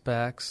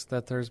suspects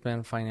that there's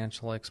been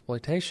financial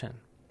exploitation.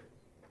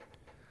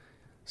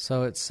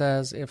 So it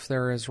says if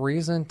there is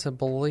reason to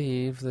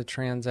believe the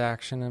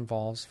transaction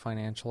involves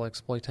financial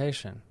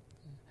exploitation,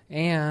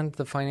 and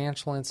the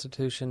financial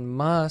institution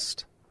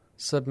must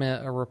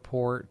submit a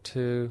report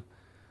to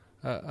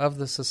of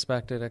the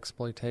suspected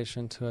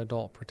exploitation to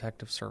Adult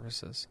Protective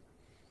Services,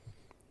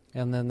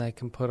 and then they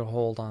can put a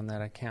hold on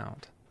that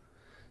account.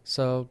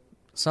 So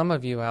some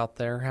of you out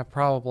there have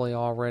probably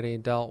already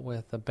dealt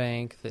with a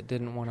bank that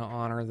didn't want to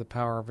honor the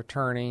power of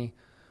attorney,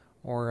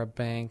 or a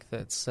bank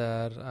that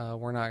said,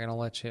 we're not going to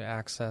let you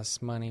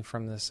access money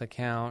from this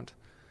account.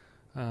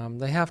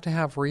 They have to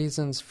have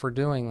reasons for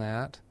doing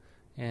that,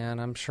 and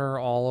I'm sure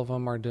all of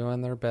them are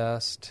doing their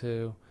best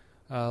to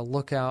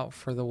look out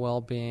for the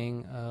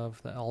well-being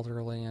of the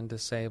elderly and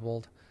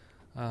disabled.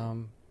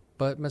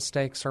 but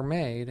mistakes are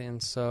made,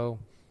 and so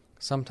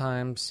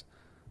sometimes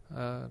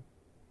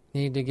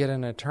need to get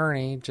an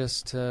attorney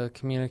just to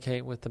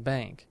communicate with the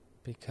bank,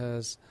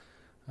 because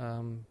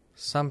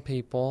some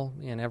people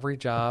in every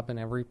job and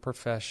every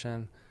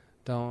profession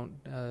don't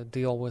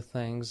deal with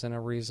things in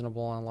a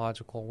reasonable and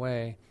logical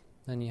way.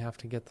 Then you have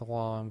to get the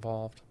law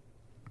involved.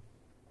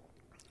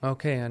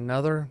 Okay,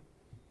 another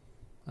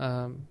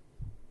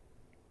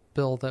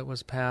bill that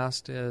was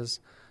passed is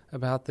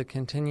about the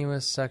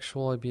continuous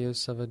sexual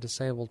abuse of a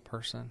disabled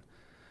person.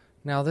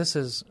 Now, this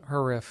is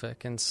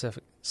horrific and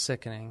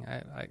sickening.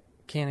 I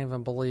can't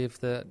even believe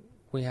that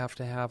we have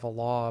to have a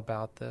law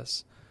about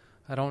this.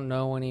 I don't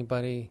know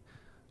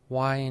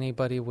why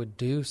anybody would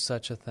do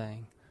such a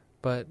thing,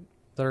 but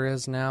there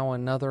is now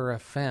another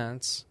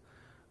offense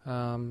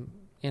in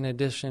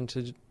addition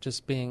to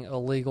just being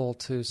illegal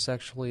to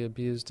sexually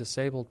abuse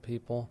disabled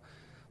people.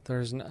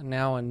 There's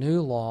now a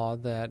new law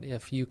that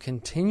if you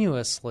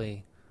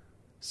continuously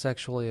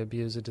sexually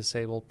abuse a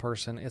disabled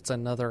person, it's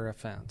another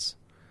offense.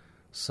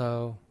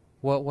 So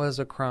what was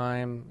a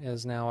crime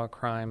is now a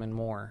crime and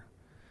more.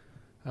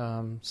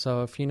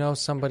 So if you know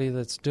somebody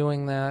that's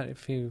doing that,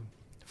 if you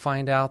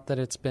find out that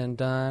it's been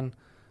done,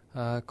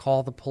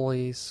 call the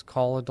police,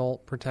 call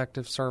Adult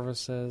Protective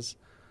Services,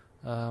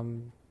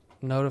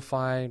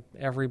 notify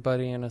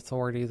everybody in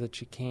authority that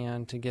you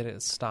can to get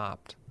it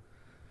stopped.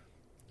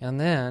 And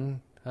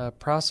then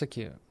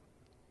prosecute.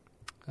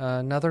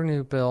 Another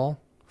new bill,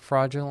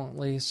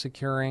 fraudulently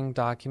securing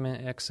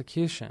document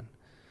execution.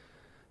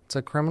 It's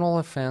a criminal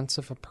offense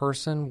if a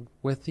person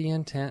with the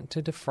intent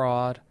to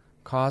defraud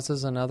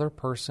causes another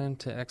person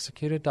to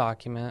execute a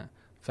document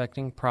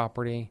affecting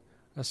property,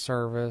 a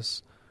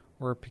service,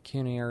 or a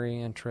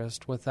pecuniary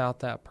interest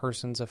without that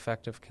person's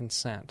effective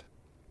consent.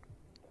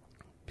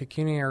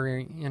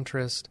 Pecuniary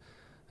interest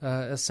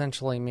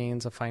essentially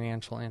means a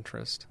financial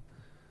interest.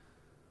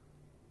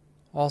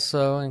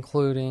 Also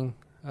including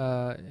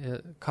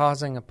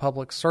causing a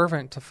public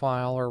servant to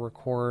file or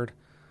record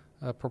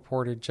a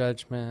purported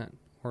judgment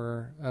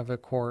or of a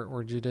court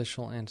or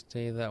judicial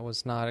entity that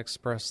was not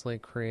expressly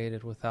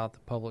created without the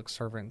public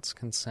servant's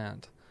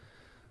consent.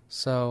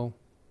 So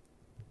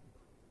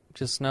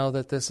just know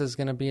that this is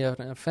going to be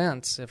an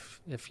offense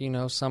if you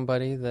know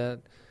somebody that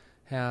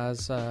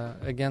has,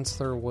 against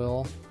their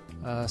will,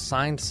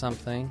 signed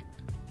something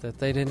that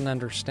they didn't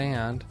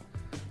understand.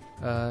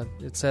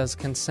 It says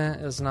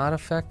consent is not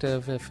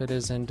effective if it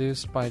is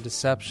induced by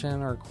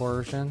deception or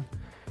coercion,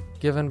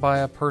 given by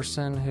a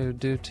person who,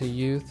 due to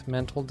youth,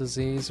 mental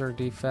disease or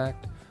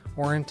defect,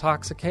 or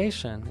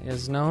intoxication,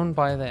 is known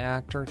by the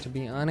actor to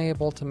be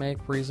unable to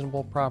make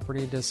reasonable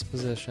property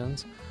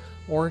dispositions,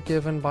 or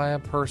given by a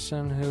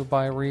person who,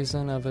 by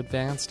reason of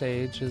advanced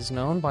age, is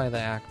known by the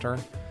actor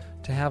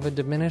to have a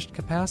diminished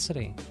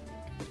capacity.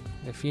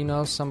 If you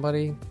know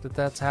somebody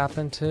that's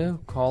happened to,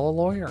 call a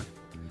lawyer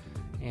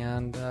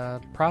and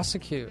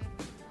prosecute.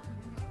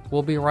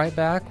 We'll be right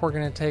back. We're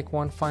going to take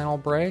one final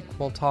break.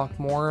 We'll talk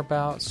more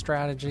about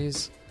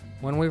strategies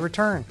when we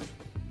return.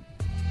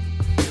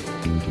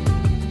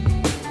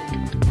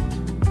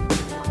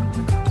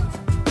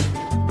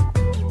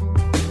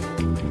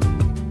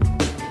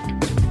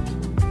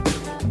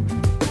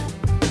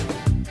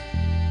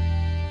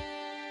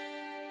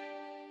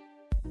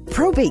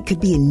 Probate could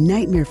be a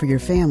nightmare for your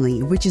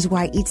family, which is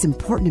why it's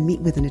important to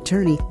meet with an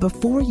attorney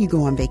before you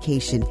go on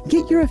vacation.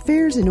 Get your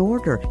affairs in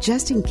order,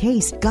 just in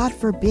case, God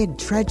forbid,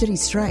 tragedy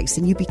strikes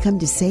and you become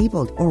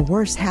disabled or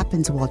worse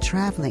happens while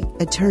traveling.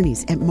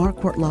 Attorneys at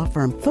Marquardt Law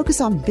Firm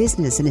focus on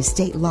business and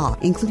estate law,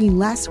 including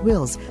last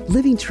wills,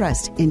 living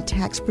trust, and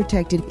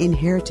tax-protected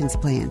inheritance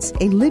plans.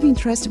 A living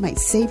trust might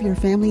save your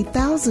family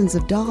thousands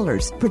of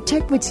dollars.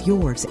 Protect what's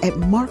yours at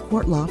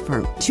Marquardt Law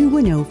Firm,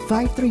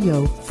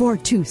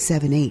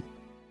 210-530-4278.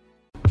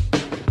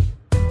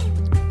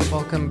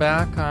 Welcome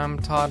back. I'm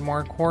Todd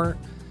Marquardt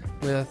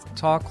with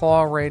Talk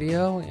Law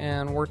Radio,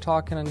 and we're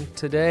talking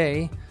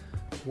today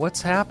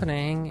what's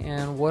happening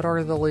and what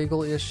are the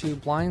legal issue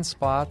blind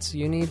spots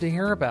you need to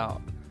hear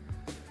about.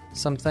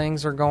 Some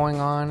things are going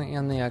on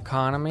in the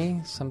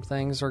economy, some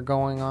things are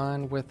going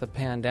on with the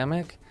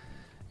pandemic,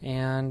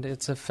 and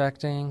it's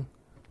affecting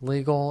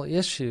legal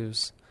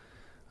issues.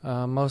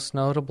 Most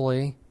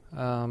notably,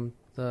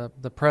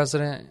 the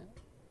President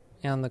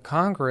and the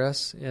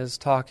Congress is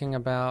talking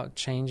about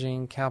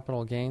changing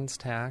capital gains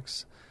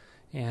tax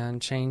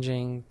and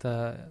changing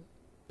the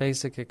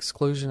basic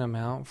exclusion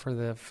amount for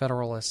the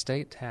federal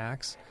estate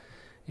tax.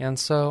 And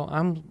so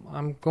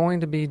I'm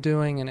going to be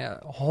doing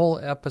a whole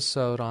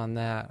episode on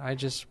that. I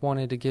just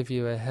wanted to give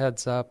you a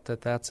heads up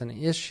that that's an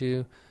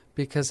issue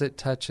because it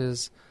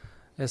touches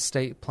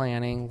estate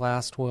planning,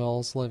 last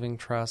wills, living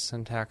trusts,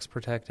 and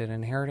tax-protected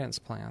inheritance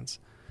plans.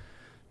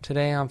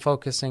 Today I'm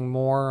focusing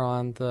more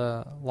on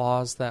the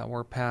laws that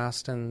were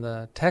passed in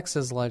the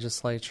Texas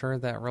legislature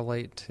that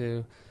relate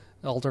to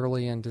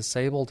elderly and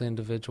disabled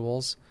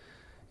individuals.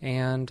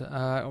 And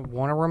I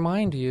want to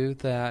remind you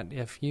that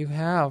if you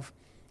have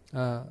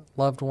a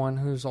loved one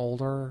who's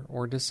older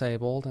or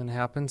disabled and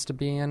happens to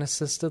be in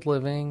assisted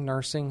living,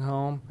 nursing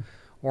home,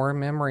 or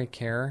memory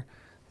care,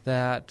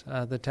 that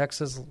the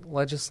Texas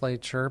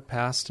legislature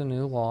passed a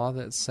new law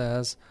that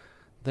says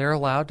they're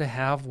allowed to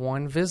have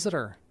one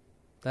visitor.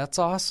 That's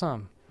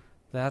awesome.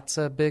 That's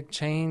a big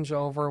change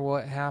over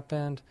what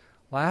happened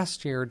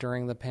last year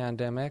during the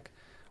pandemic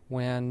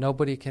when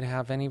nobody could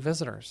have any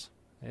visitors.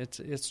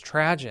 It's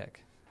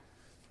tragic.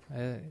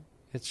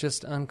 It's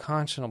just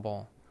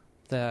unconscionable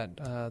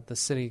that the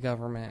city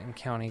government and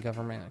county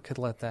government could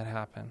let that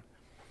happen.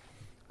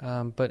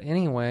 But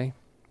anyway,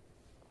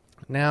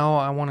 now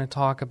I want to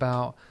talk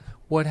about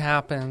what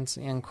happens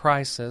in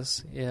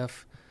crisis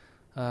if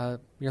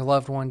your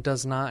loved one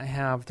does not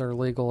have their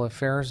legal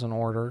affairs in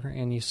order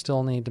and you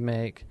still need to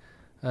make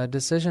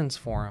decisions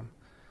for them.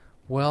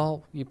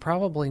 Well, you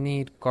probably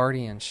need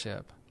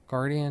guardianship.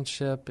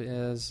 Guardianship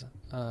is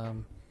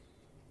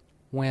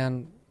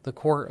when the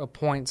court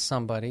appoints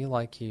somebody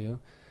like you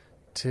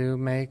to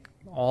make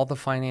all the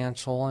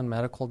financial and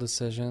medical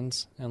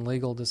decisions and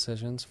legal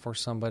decisions for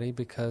somebody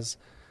because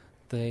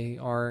they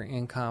are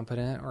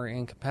incompetent or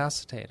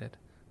incapacitated.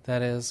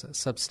 That is,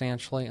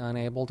 substantially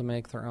unable to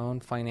make their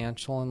own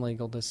financial and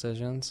legal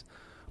decisions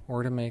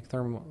or to make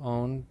their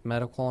own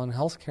medical and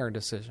healthcare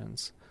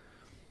decisions.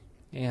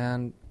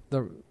 And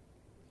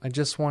I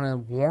just want to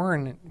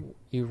warn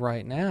you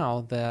right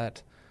now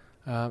that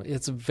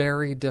it's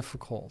very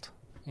difficult.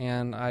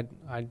 And I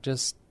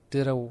just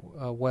did a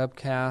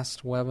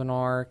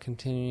webinar,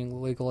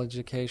 continuing legal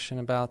education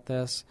about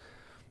this.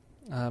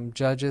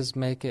 Judges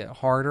make it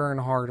harder and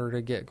harder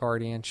to get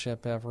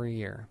guardianship every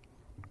year.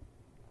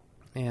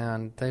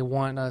 And they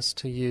want us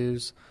to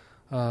use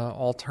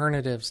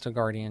alternatives to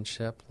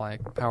guardianship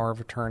like power of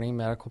attorney,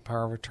 medical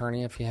power of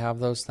attorney. If you have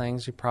those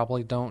things, you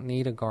probably don't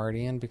need a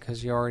guardian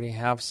because you already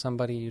have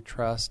somebody you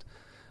trust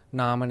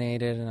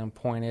nominated and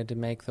appointed to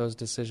make those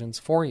decisions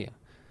for you.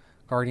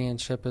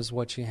 Guardianship is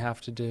what you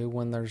have to do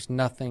when there's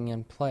nothing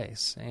in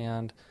place,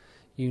 and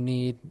you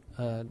need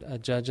a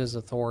judge's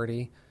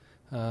authority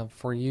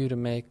for you to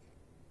make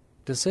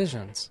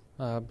decisions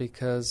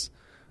because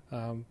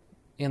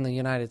in the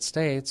United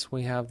States,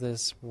 we have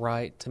this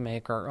right to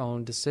make our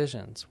own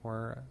decisions.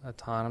 We're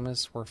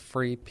autonomous, we're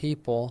free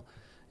people,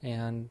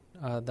 and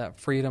that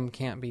freedom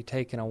can't be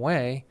taken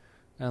away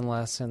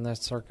unless in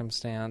this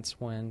circumstance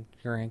when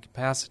you're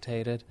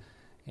incapacitated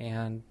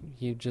and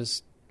you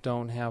just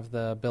don't have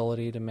the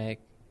ability to make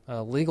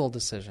legal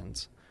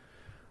decisions.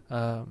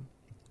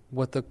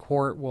 What the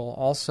court will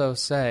also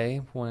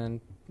say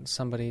when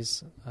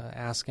somebody's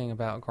asking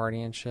about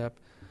guardianship,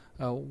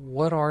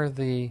 what are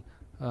the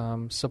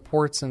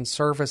supports and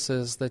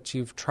services that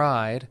you've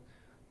tried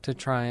to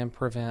try and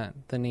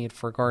prevent the need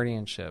for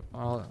guardianship?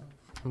 I'm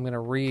going to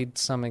read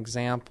some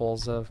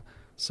examples of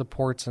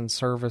supports and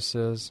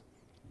services.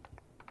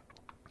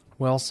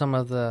 Well, some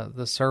of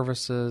the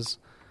services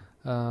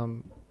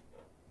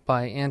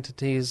by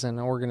entities and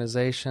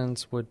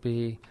organizations would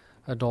be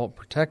Adult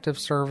Protective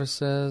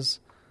Services.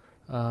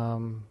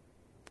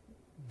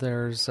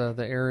 There's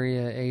the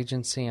Area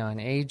Agency on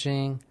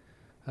Aging,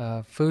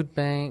 food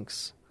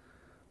banks,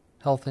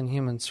 Health and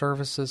Human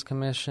Services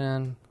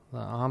Commission, the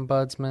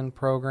Ombudsman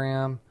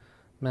Program,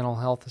 Mental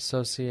Health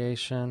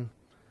Association,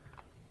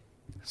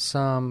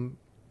 some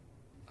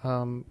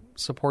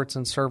supports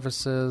and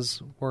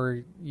services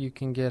where you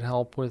can get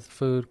help with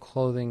food,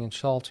 clothing, and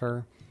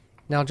shelter.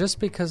 Now, just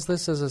because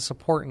this is a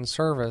support and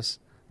service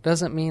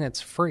doesn't mean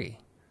it's free.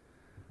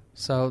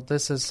 So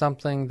this is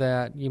something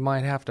that you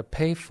might have to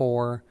pay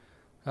for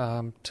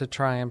to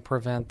try and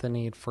prevent the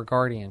need for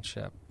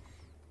guardianship.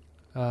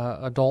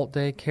 Adult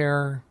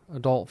daycare,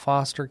 adult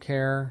foster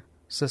care,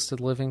 assisted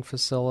living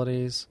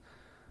facilities,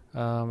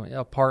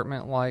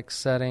 apartment-like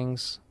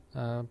settings,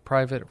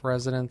 private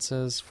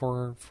residences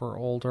for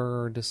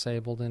older or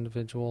disabled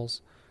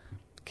individuals,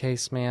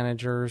 case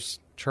managers,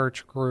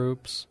 church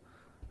groups,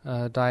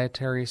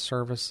 dietary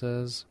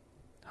services,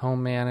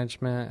 home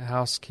management,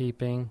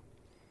 housekeeping,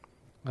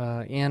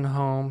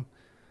 in-home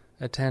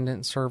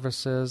attendant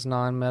services,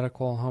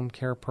 non-medical home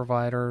care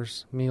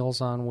providers,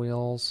 Meals on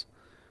Wheels,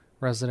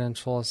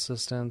 residential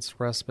assistance,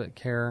 respite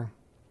care.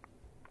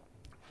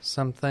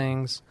 Some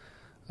things,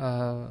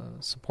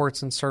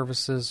 supports and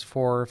services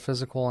for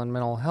physical and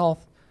mental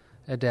health,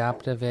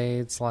 adaptive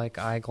aids like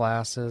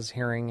eyeglasses,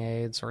 hearing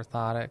aids,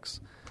 orthotics.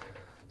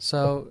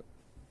 So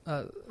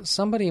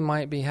somebody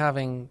might be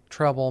having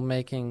trouble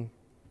making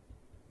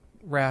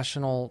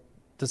rational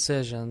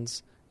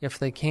decisions if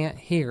they can't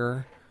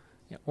hear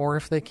or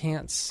if they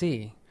can't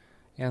see.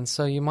 And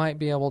so you might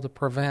be able to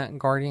prevent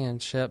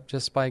guardianship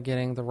just by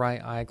getting the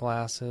right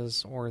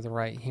eyeglasses or the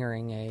right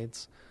hearing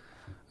aids.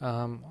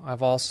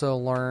 I've also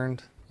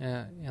learned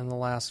in the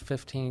last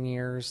 15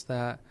 years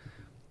that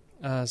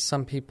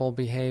some people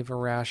behave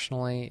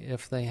irrationally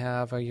if they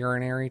have a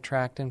urinary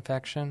tract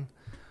infection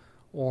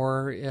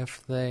or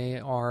if they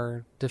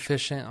are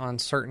deficient on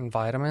certain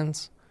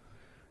vitamins.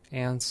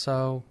 And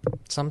so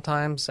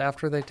sometimes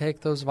after they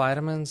take those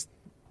vitamins,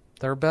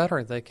 they're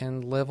better. They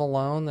can live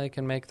alone. They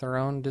can make their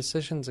own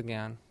decisions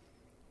again.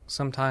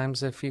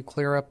 Sometimes if you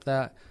clear up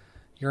that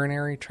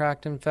urinary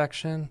tract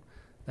infection,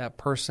 that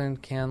person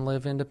can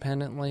live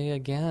independently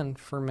again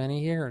for many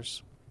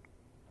years.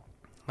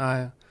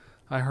 I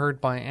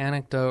heard by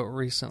anecdote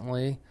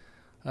recently,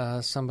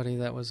 somebody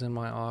that was in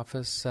my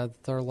office said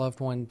that their loved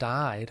one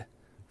died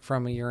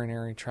from a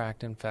urinary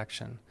tract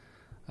infection.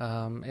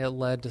 It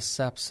led to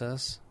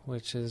sepsis,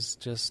 which is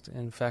just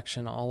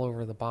infection all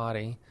over the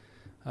body,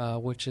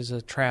 which is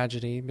a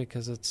tragedy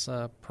because it's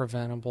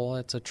preventable.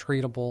 It's a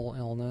treatable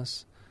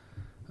illness.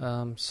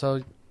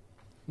 So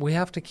we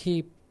have to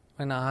keep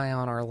an eye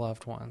on our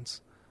loved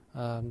ones.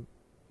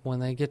 When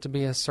they get to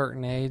be a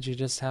certain age, you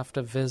just have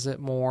to visit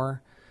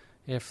more.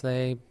 If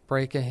they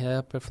break a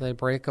hip, if they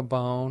break a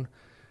bone,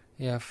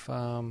 if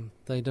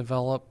they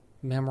develop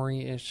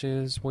memory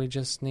issues, we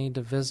just need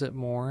to visit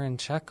more and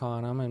check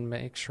on them and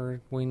make sure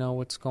we know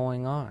what's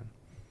going on.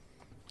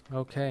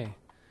 Okay.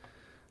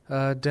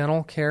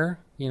 Dental care,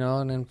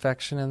 an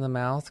infection in the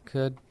mouth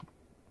could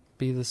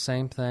be the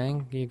same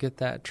thing. You get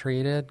that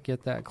treated,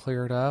 get that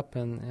cleared up,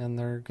 and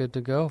they're good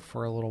to go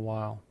for a little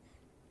while.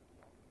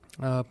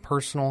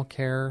 Personal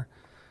care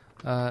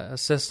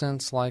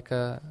assistance like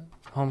a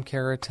home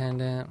care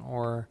attendant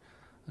or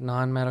a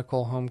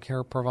non-medical home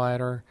care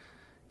provider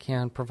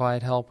can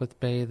provide help with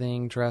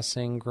bathing,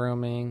 dressing,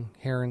 grooming,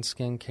 hair and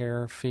skin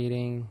care,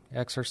 feeding,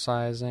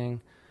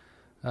 exercising,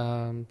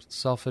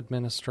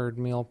 self-administered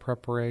meal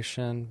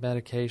preparation,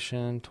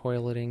 medication,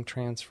 toileting,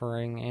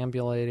 transferring,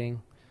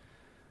 ambulating.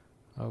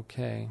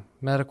 Okay.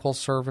 Medical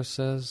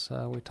services,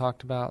 we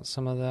talked about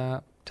some of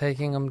that.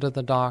 Taking them to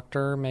the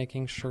doctor,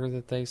 making sure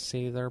that they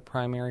see their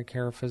primary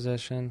care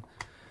physician.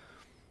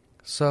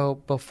 So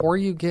before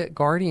you get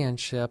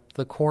guardianship,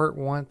 the court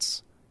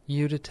wants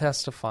you to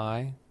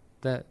testify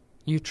that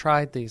you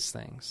tried these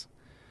things.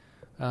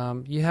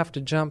 You have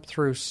to jump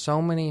through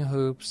so many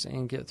hoops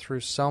and get through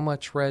so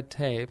much red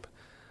tape.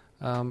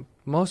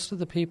 Most of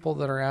the people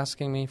that are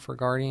asking me for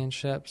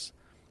guardianships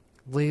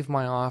leave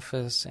my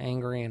office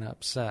angry and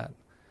upset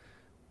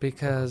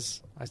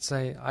because I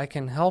say, I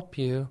can help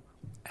you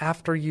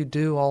after you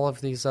do all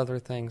of these other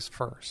things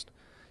first.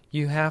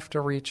 You have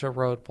to reach a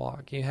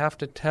roadblock. You have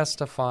to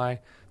testify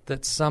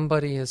that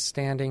somebody is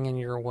standing in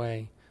your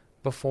way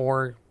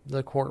before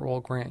the court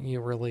will grant you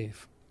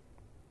relief.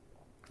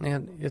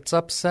 And it's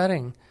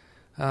upsetting,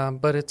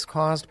 but it's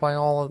caused by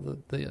all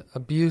of the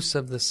abuse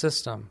of the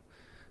system.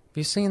 Have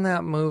you seen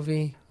that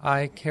movie,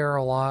 I Care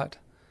a Lot?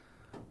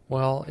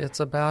 Well, it's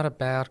about a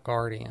bad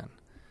guardian.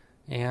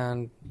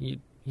 And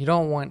you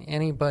don't want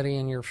anybody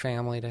in your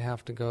family to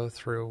have to go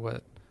through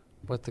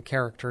what the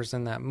characters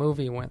in that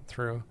movie went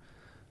through.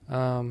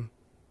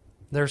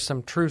 There's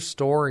some true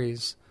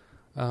stories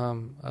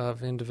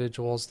of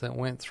individuals that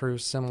went through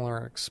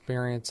similar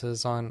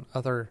experiences on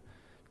other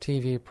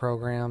TV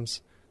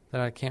programs that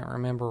I can't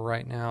remember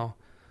right now.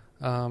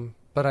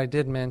 But I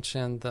did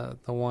mention the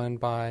one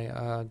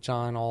by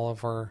John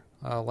Oliver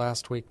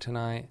last week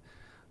tonight.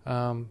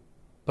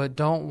 But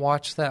don't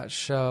watch that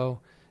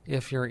show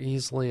if you're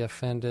easily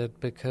offended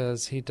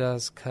because he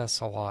does cuss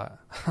a lot.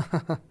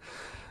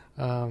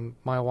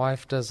 My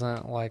wife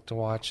doesn't like to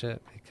watch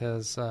it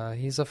because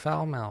he's a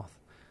foul mouth,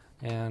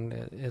 and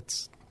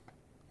it's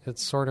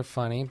sort of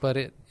funny, but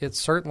it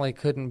certainly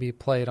couldn't be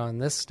played on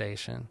this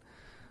station.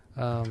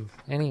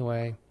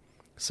 Anyway,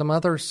 some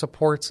other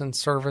supports and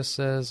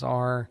services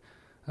are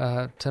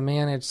to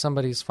manage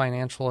somebody's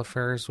financial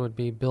affairs would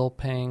be bill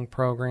paying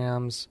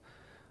programs,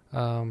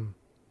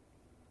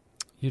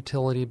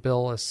 utility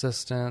bill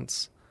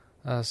assistance,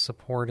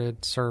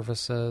 supported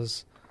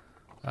services,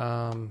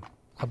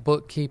 a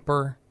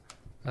bookkeeper,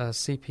 a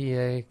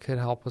CPA could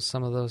help with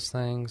some of those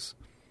things.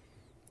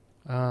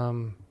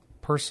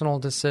 Personal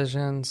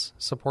decisions,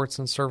 supports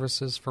and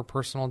services for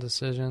personal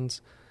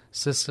decisions,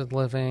 assisted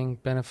living,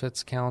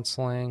 benefits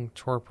counseling,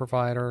 chore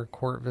provider,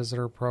 court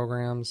visitor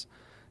programs,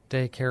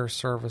 daycare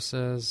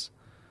services,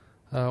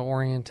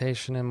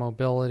 orientation and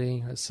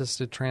mobility,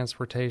 assisted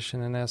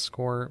transportation and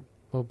escort,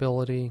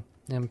 mobility,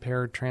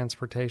 impaired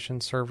transportation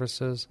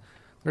services.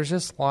 There's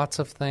just lots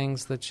of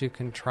things that you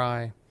can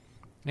try.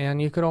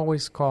 And you could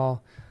always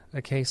call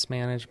a case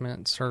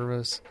management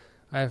service.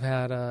 I've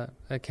had a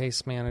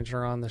case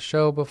manager on the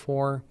show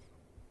before.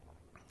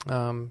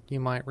 You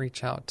might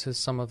reach out to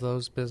some of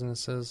those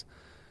businesses.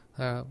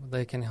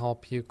 They can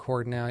help you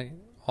coordinate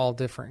all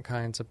different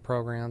kinds of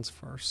programs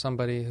for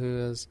somebody who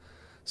is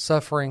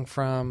suffering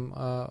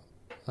from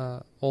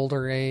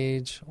older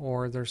age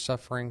or they're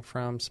suffering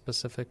from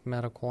specific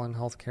medical and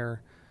healthcare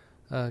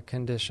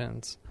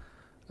conditions.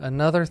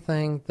 Another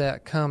thing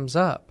that comes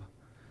up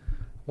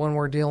when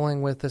we're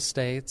dealing with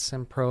estates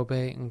and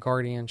probate and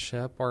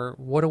guardianship, or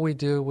what do we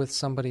do with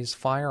somebody's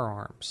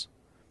firearms?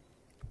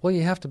 Well,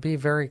 you have to be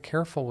very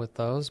careful with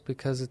those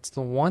because it's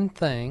the one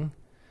thing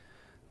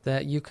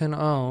that you can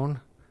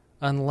own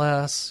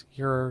unless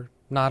you're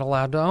not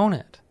allowed to own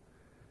it.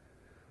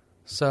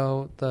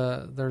 So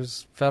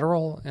there's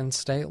federal and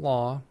state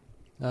law,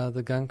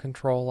 the Gun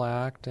Control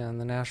Act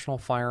and the National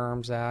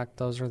Firearms Act.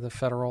 Those are the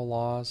federal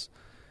laws.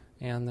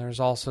 And there's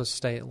also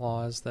state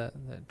laws that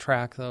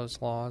track those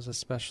laws,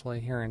 especially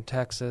here in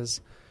Texas.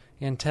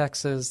 In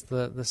Texas,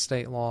 the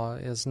state law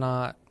is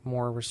not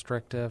more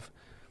restrictive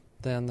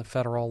than the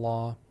federal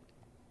law.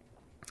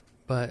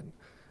 But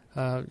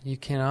You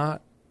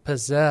cannot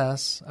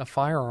possess a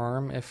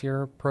firearm if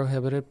you're a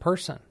prohibited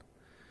person.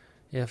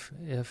 If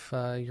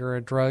you're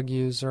a drug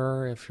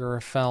user, if you're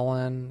a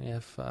felon,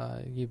 if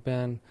you've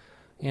been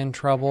in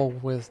trouble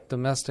with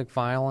domestic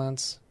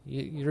violence,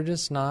 you're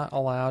just not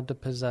allowed to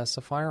possess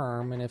a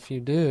firearm. And if you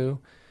do,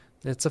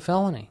 it's a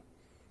felony.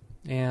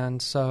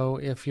 And so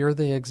if you're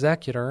the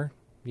executor,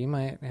 you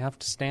might have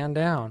to stand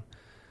down.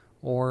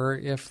 Or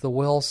if the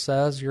will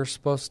says you're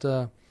supposed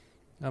to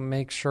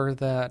make sure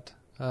that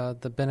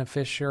the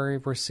beneficiary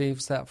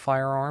receives that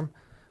firearm,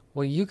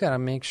 well, you got to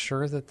make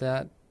sure that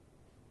that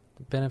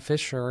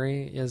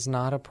beneficiary is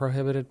not a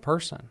prohibited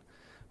person.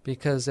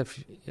 Because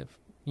if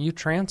you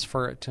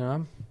transfer it to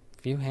them,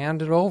 if you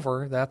hand it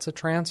over, that's a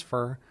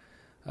transfer,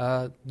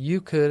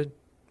 you could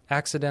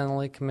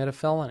accidentally commit a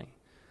felony.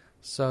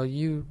 So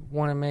you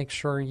want to make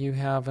sure you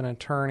have an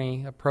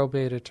attorney, a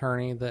probate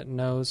attorney that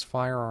knows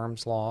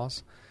firearms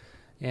laws.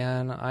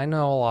 And I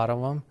know a lot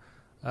of them,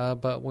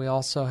 but we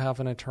also have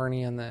an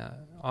attorney in the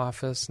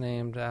office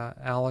named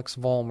Alex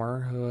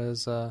Vollmer, who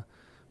is a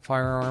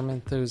firearm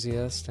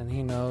enthusiast, and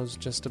he knows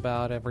just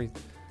about every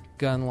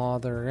gun law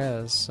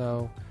there is.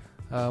 So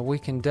we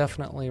can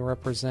definitely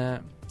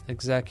represent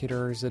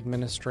executors,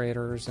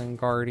 administrators, and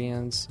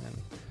guardians, and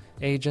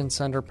agents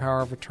under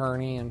power of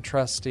attorney, and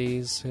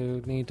trustees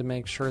who need to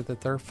make sure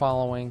that they're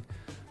following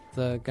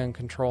the Gun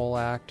Control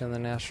Act and the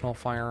National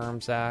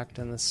Firearms Act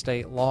and the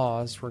state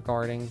laws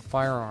regarding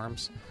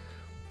firearms.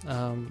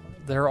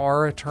 There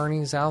are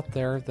attorneys out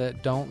there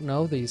that don't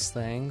know these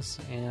things,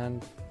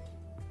 and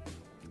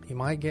you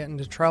might get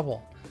into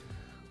trouble.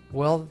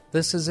 Well,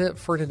 this is it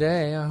for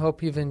today. I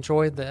hope you've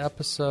enjoyed the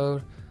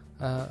episode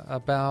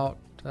about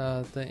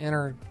the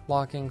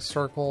interlocking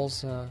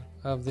circles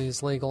of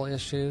these legal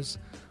issues.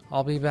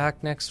 I'll be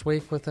back next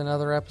week with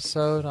another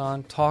episode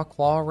on Talk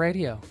Law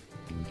Radio.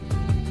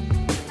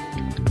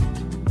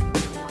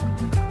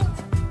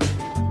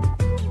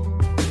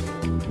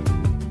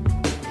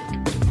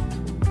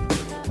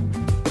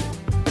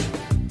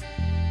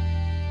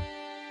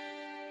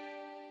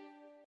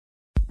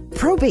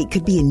 Probate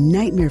could be a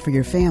nightmare for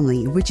your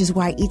family, which is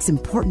why it's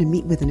important to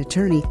meet with an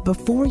attorney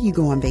before you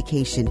go on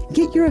vacation.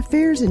 Get your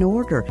affairs in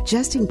order,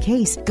 just in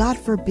case, God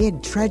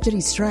forbid,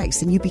 tragedy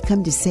strikes and you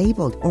become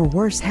disabled or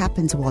worse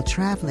happens while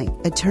traveling.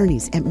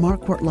 Attorneys at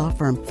Marquardt Law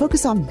Firm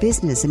focus on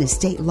business and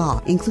estate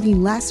law,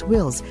 including last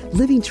wills,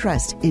 living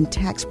trust, and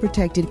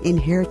tax-protected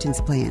inheritance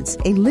plans.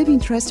 A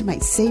living trust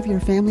might save your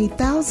family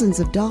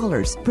thousands of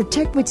dollars.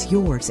 Protect what's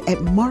yours at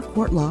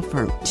Marquardt Law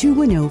Firm,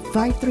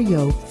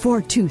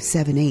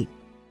 210-530-4278.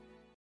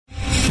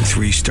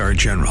 3-star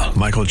General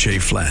Michael J.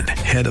 Flynn,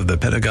 head of the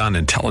Pentagon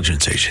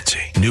Intelligence Agency,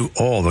 knew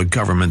all the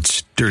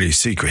government's dirty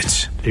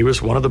secrets. He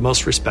was one of the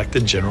most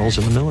respected generals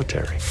in the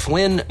military.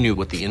 Flynn knew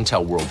what the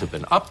intel world had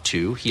been up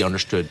to. He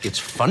understood its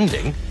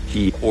funding.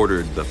 He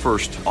ordered the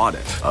first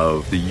audit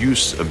of the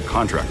use of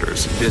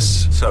contractors.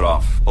 This set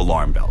off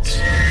alarm bells.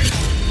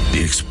 The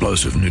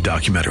explosive new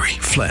documentary,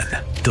 Flynn,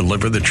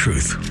 Deliver the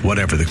Truth,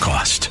 Whatever the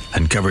Cost,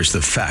 uncovers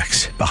the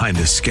facts behind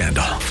this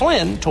scandal.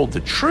 Flynn told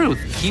the truth.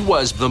 He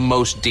was the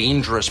most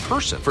dangerous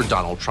person for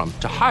Donald Trump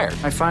to hire.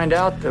 I find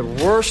out the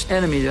worst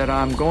enemy that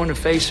I'm going to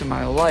face in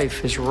my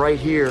life is right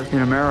here in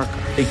America.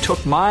 They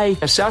took my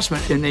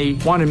assessment and they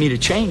wanted me to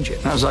change it.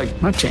 And I was like,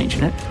 I'm not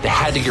changing it. They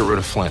had to get rid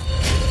of Flynn.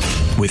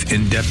 With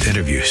in-depth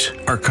interviews,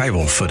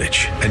 archival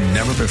footage, and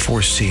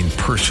never-before-seen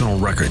personal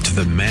records of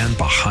the man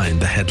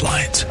behind the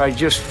headlines. I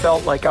just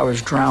felt like I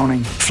was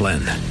drowning. Flynn,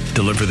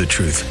 Deliver the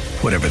Truth,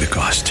 Whatever the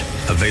Cost.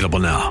 Available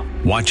now.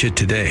 Watch it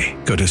today.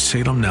 Go to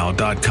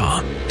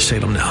salemnow.com.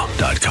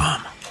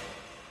 salemnow.com.